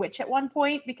being a witch at one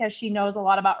point because she knows a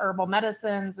lot about herbal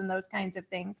medicines and those kinds of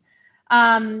things.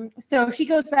 So she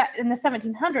goes back in the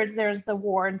 1700s, there's the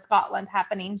war in Scotland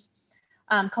happening,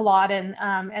 Culloden.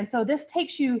 And so this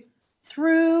takes you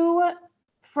through,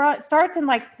 starts in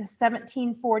like the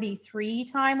 1743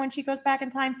 time when she goes back in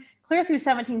time, clear through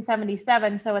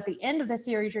 1777. So at the end of the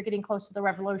series, you're getting close to the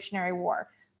Revolutionary War.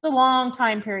 It's a long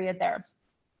time period there.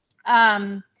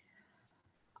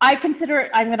 I consider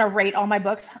it, I'm going to rate all my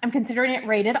books. I'm considering it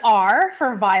rated R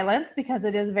for violence because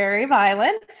it is very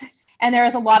violent. And there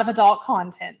is a lot of adult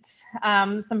content,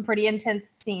 some pretty intense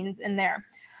scenes in there.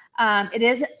 It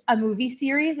is a movie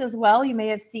series as well. You may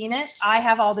have seen it. I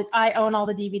own all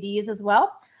the DVDs as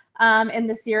well in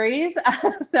the series.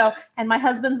 And my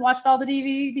husband's watched all the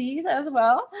DVDs as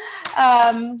well.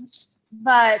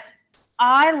 But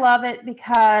I love it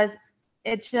because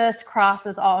it just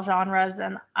crosses all genres,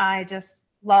 and I just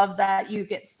love that you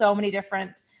get so many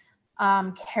different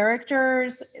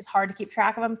characters. It's hard to keep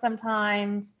track of them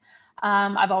sometimes.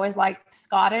 I've always liked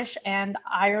Scottish and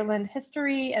Ireland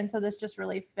history, and so this just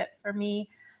really fit for me.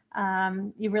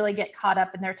 You really get caught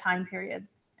up in their time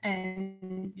periods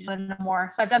and you want to know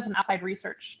more. So I've done some outside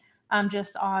research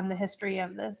just on the history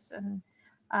of this, and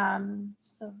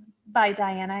so by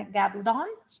Diana Gabaldon.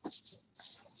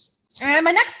 And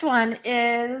my next one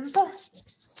is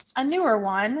a newer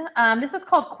one. This is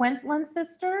called Quinlan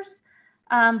Sisters.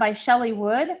 by Shelley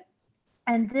Wood.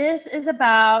 And this is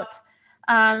about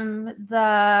some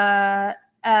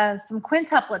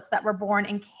quintuplets that were born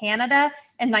in Canada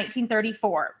in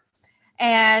 1934.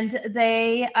 And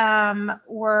they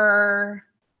were,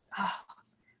 oh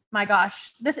my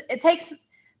gosh,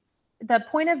 the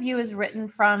point of view is written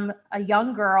from a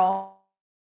young girl.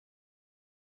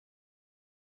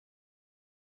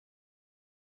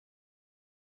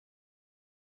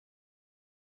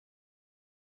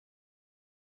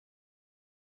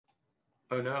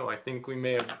 Oh no, I think we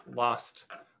may have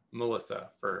lost Melissa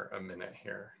for a minute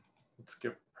here. Let's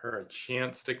give her a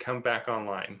chance to come back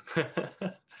online.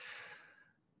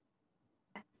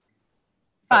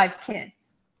 5 kids.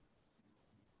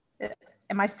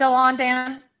 Am I still on,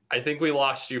 Dan? I think we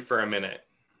lost you for a minute.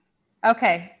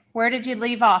 Okay, where did you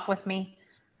leave off with me?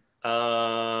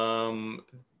 At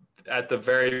the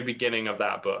very beginning of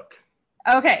that book.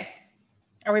 Okay,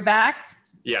 are we back?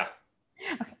 Yeah.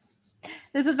 Okay.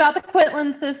 This is about the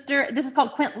Quintland sister. This is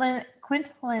called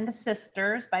Quintland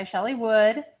Sisters by Shelley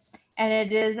Wood, and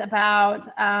it is about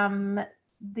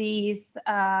these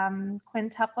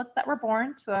quintuplets that were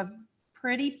born to a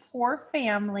pretty poor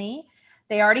family.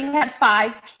 They already had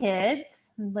 5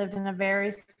 kids and lived in a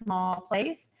very small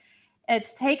place.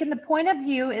 It's taken, the point of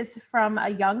view is from a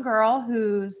young girl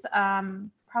who's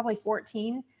probably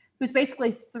 14, who's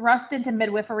basically thrust into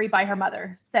midwifery by her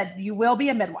mother, said, "You will be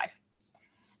a midwife."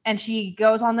 And she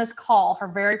goes on this call, her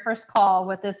very first call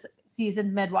with this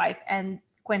seasoned midwife, and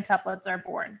quintuplets are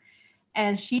born.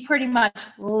 And she pretty much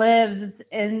lives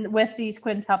with these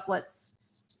quintuplets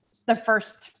the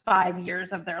first 5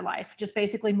 years of their life, just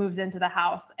basically moves into the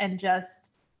house and just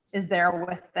is there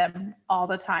with them all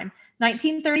the time.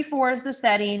 1934 is the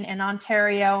setting in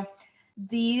Ontario.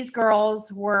 These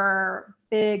girls were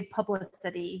big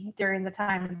publicity during the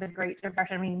time of the Great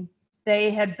Depression. I mean, they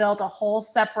had built a whole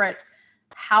separate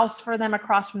house for them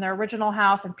across from their original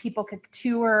house, and people could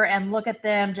tour and look at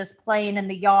them just playing in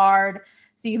the yard.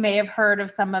 So you may have heard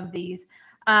of some of these,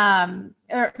 or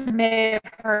may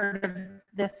have heard of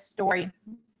this story.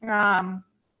 I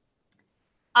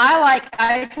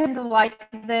tend to like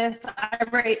this.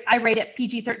 I rate it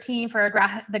PG-13 for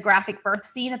the graphic birth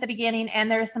scene at the beginning, and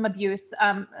there's some abuse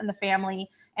in the family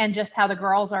and just how the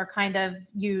girls are kind of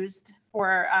used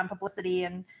for publicity.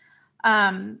 And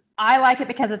I like it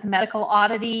because it's a medical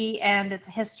oddity and it's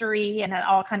history, and it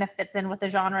all kind of fits in with the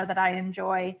genre that I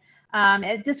enjoy.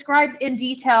 It describes in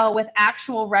detail with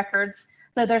actual records.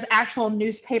 So there's actual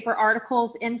newspaper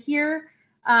articles in here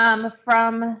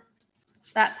from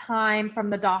that time, from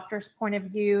the doctor's point of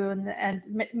view, and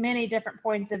many different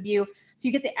points of view. So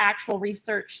you get the actual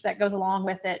research that goes along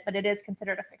with it, but it is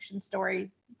considered a fiction story.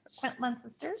 Quintland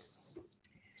Sisters.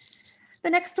 The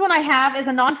next one I have is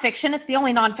a nonfiction. It's the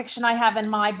only nonfiction I have in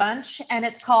my bunch, and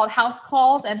it's called House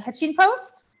Calls and Hitching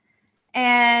Post.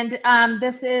 And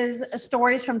this is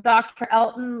stories from Dr.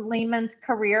 Elton Lehman's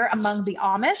career among the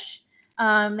Amish.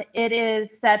 It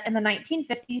is set in the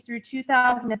 1950s through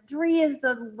 2003 is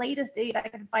the latest date I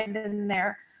can find in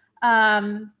there.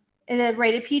 It is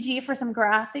rated PG for some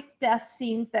graphic death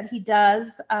scenes that he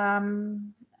does have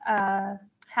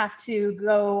to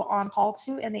go on call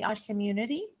to in the Amish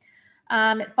community.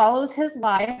 It follows his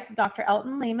life, Dr.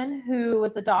 Elton Lehman, who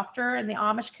was the doctor in the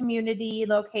Amish community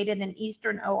located in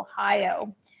eastern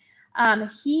Ohio.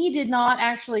 He did not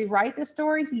actually write the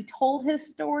story. He told his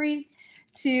stories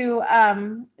to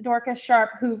Dorcas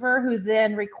Sharp Hoover, who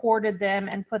then recorded them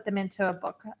and put them into a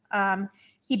book.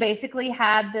 He basically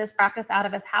had this practice out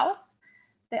of his house.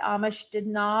 The Amish did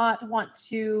not want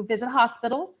to visit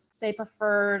hospitals. They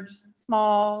preferred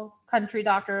small country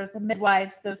doctors and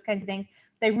midwives, those kinds of things.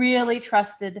 They really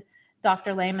trusted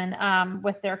Dr. Lehman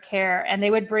with their care, and they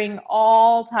would bring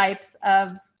all types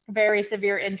of very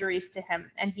severe injuries to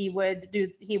him, and he would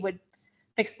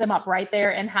fix them up right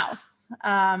there in house.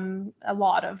 A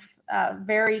lot of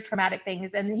very traumatic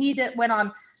things, and he went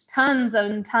on tons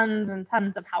and tons and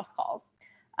tons of house calls.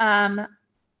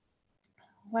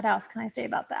 What else can I say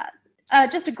about that?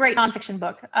 Just a great nonfiction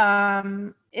book.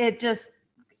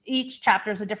 Each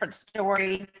chapter is a different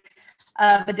story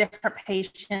of a different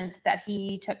patient that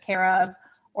he took care of,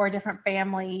 or a different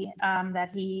family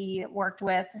that he worked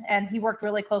with. And he worked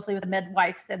really closely with the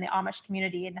midwives in the Amish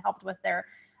community and helped with their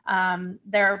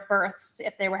births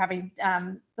if they were having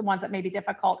the ones that may be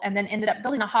difficult, and then ended up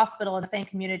building a hospital in the same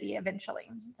community eventually.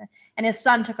 And his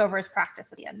son took over his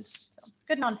practice at the end. So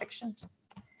good nonfiction.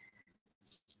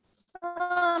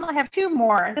 I have 2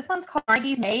 more. This one's called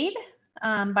Carnegie's Maid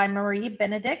by Marie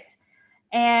Benedict.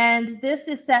 And this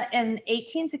is set in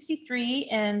 1863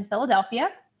 in Philadelphia.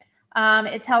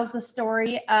 It tells the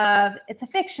story of, it's a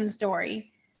fiction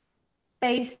story,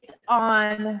 based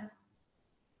on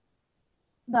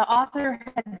the author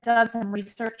had done some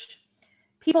research.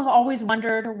 People have always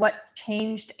wondered what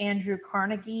changed Andrew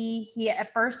Carnegie.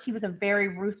 At first, he was a very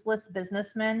ruthless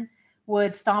businessman,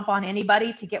 would stomp on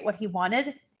anybody to get what he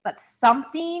wanted, but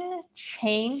something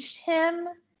changed him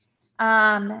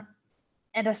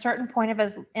at a certain point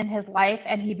in his life,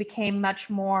 and he became much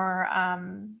more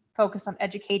focused on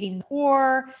educating the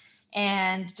poor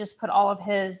and just put all of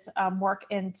his work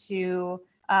into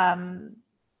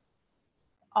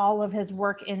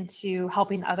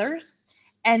helping others.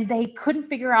 And they couldn't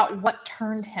figure out what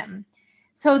turned him.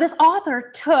 So this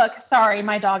author sorry,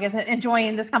 my dog isn't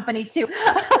enjoying this company too.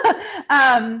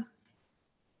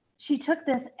 She took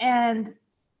this and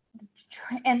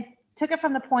took it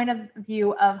from the point of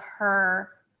view of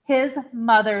his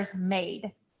mother's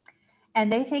maid.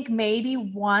 And they think maybe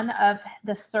one of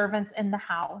the servants in the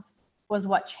house was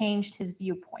what changed his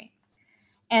viewpoints.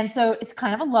 And so it's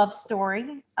kind of a love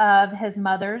story of his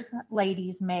mother's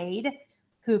lady's maid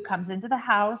who comes into the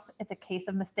house. It's a case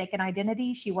of mistaken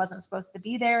identity. She wasn't supposed to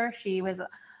be there. She was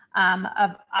from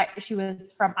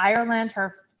Ireland.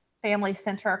 Her family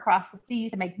sent her across the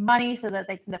seas to make money so that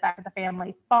they'd send it back to the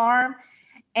family farm.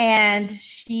 And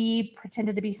she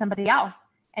pretended to be somebody else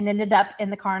and ended up in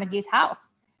the Carnegie's house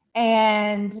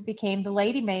and became the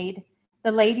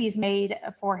lady's maid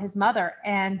for his mother,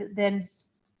 and then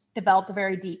developed a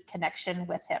very deep connection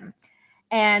with him.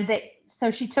 And so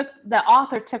the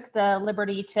author took the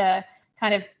liberty to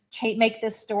kind of make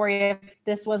this story of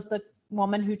this was the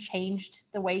woman who changed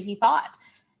the way he thought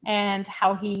and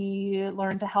how he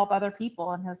learned to help other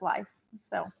people in his life.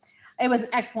 So it was an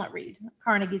excellent read,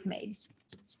 Carnegie's Maid.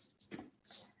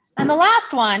 And the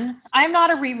last one, I'm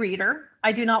not a rereader.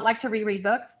 I do not like to reread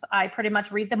books. I pretty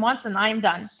much read them once and I am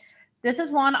done. This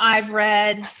is one I've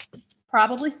read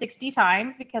probably 60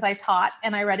 times because I taught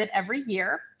and I read it every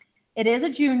year. It is a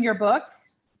junior book,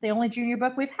 the only junior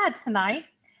book we've had tonight.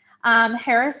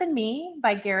 Harris and Me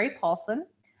by Gary Paulson.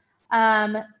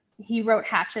 He wrote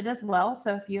Hatchet as well,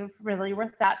 so if you're familiar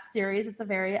with that series, it's a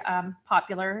very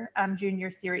popular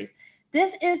junior series.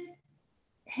 This is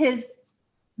his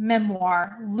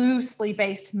memoir, loosely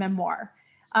based memoir.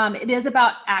 It is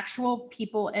about actual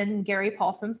people in Gary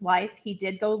Paulson's life. He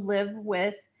did go live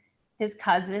with his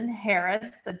cousin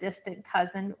Harris, a distant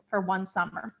cousin, for one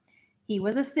summer. He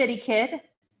was a city kid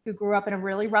who grew up in a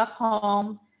really rough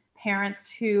home, parents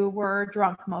who were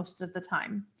drunk most of the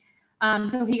time.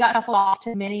 So he got shuffled off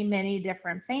to many, many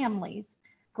different families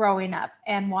growing up.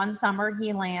 And one summer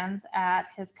he lands at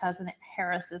his cousin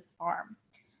Harris's farm.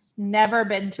 Never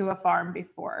been to a farm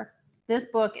before. This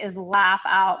book is laugh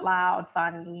out loud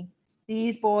funny.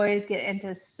 These boys get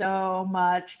into so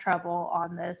much trouble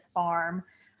on this farm.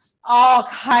 All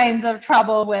kinds of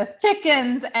trouble with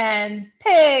chickens and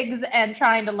pigs and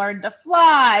trying to learn to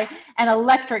fly and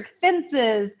electric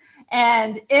fences.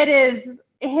 And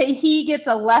he gets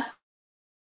a lesson.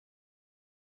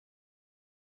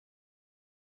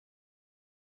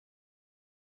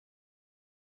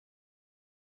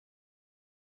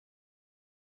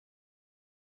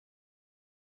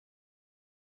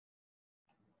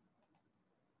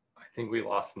 I think we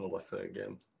lost Melissa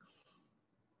again.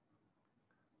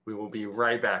 We will be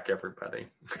right back, everybody.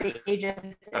 It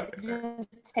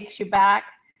just takes you back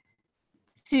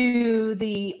to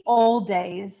the old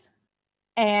days,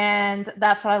 and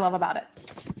that's what I love about it.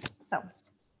 So,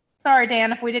 sorry,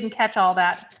 Dan, if we didn't catch all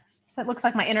that. So it looks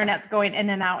like my internet's going in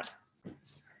and out.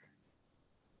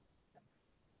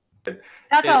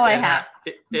 That's all I have.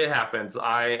 It happens.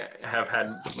 I have had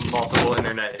multiple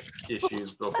internet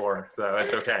issues before, so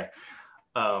it's okay.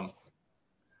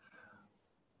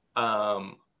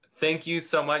 Thank you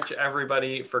so much,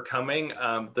 everybody, for coming.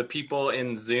 The people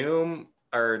in Zoom,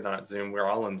 or not Zoom, we're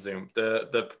all in Zoom.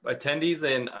 The attendees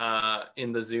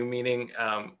in the Zoom meeting,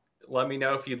 let me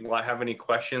know if you have any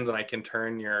questions, and I can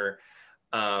turn your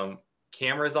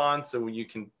cameras on so you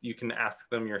can ask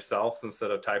them yourselves instead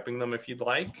of typing them if you'd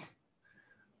like,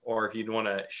 or if you'd want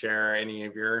to share any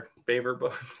of your favorite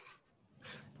books.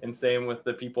 And same with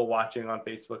the people watching on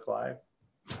Facebook Live.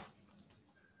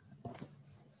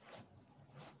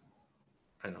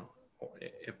 I know.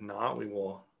 If not, we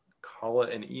will call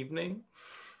it an evening.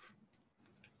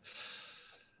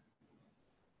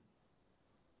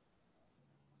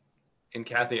 And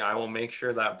Kathy, I will make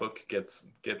sure that book gets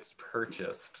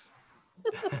purchased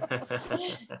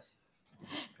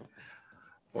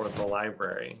for the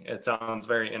library. It sounds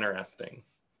very interesting.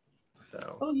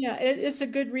 So. Oh yeah, it's a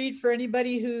good read for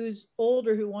anybody who's old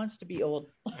or who wants to be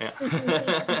old. Yeah.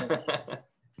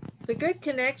 It's a good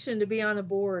connection to be on a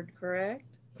board, correct?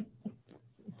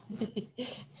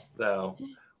 So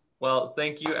Well,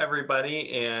 thank you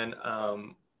everybody, and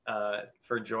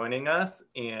for joining us.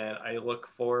 And I look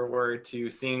forward to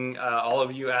seeing all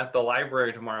of you at the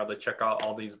library tomorrow to check out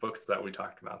all these books that we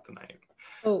talked about tonight.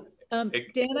 Oh,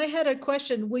 Dan, I had a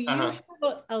question. Will you have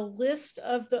a list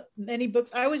of the many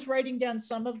books? I was writing down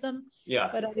some of them,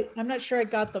 but I'm not sure I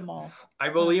got them all. I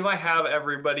believe I have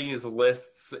everybody's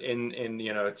lists in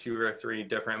 2 or 3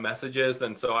 different messages,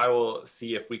 and so I will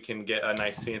see if we can get a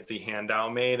nice fancy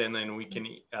handout made, and then we can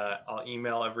I'll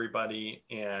email everybody,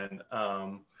 and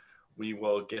we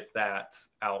will get that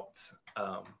out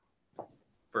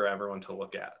for everyone to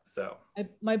look at. So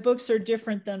my books are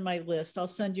different than my list. I'll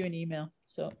send you an email.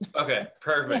 So okay,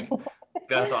 perfect.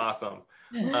 That's awesome.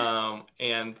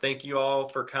 And thank you all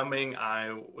for coming.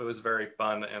 It was very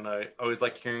fun, and I always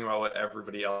like hearing about what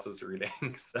everybody else is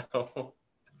reading. So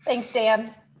thanks,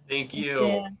 Dan. Thank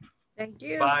you. Thank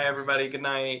you. Bye everybody. Good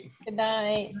night. Good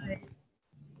night. Bye.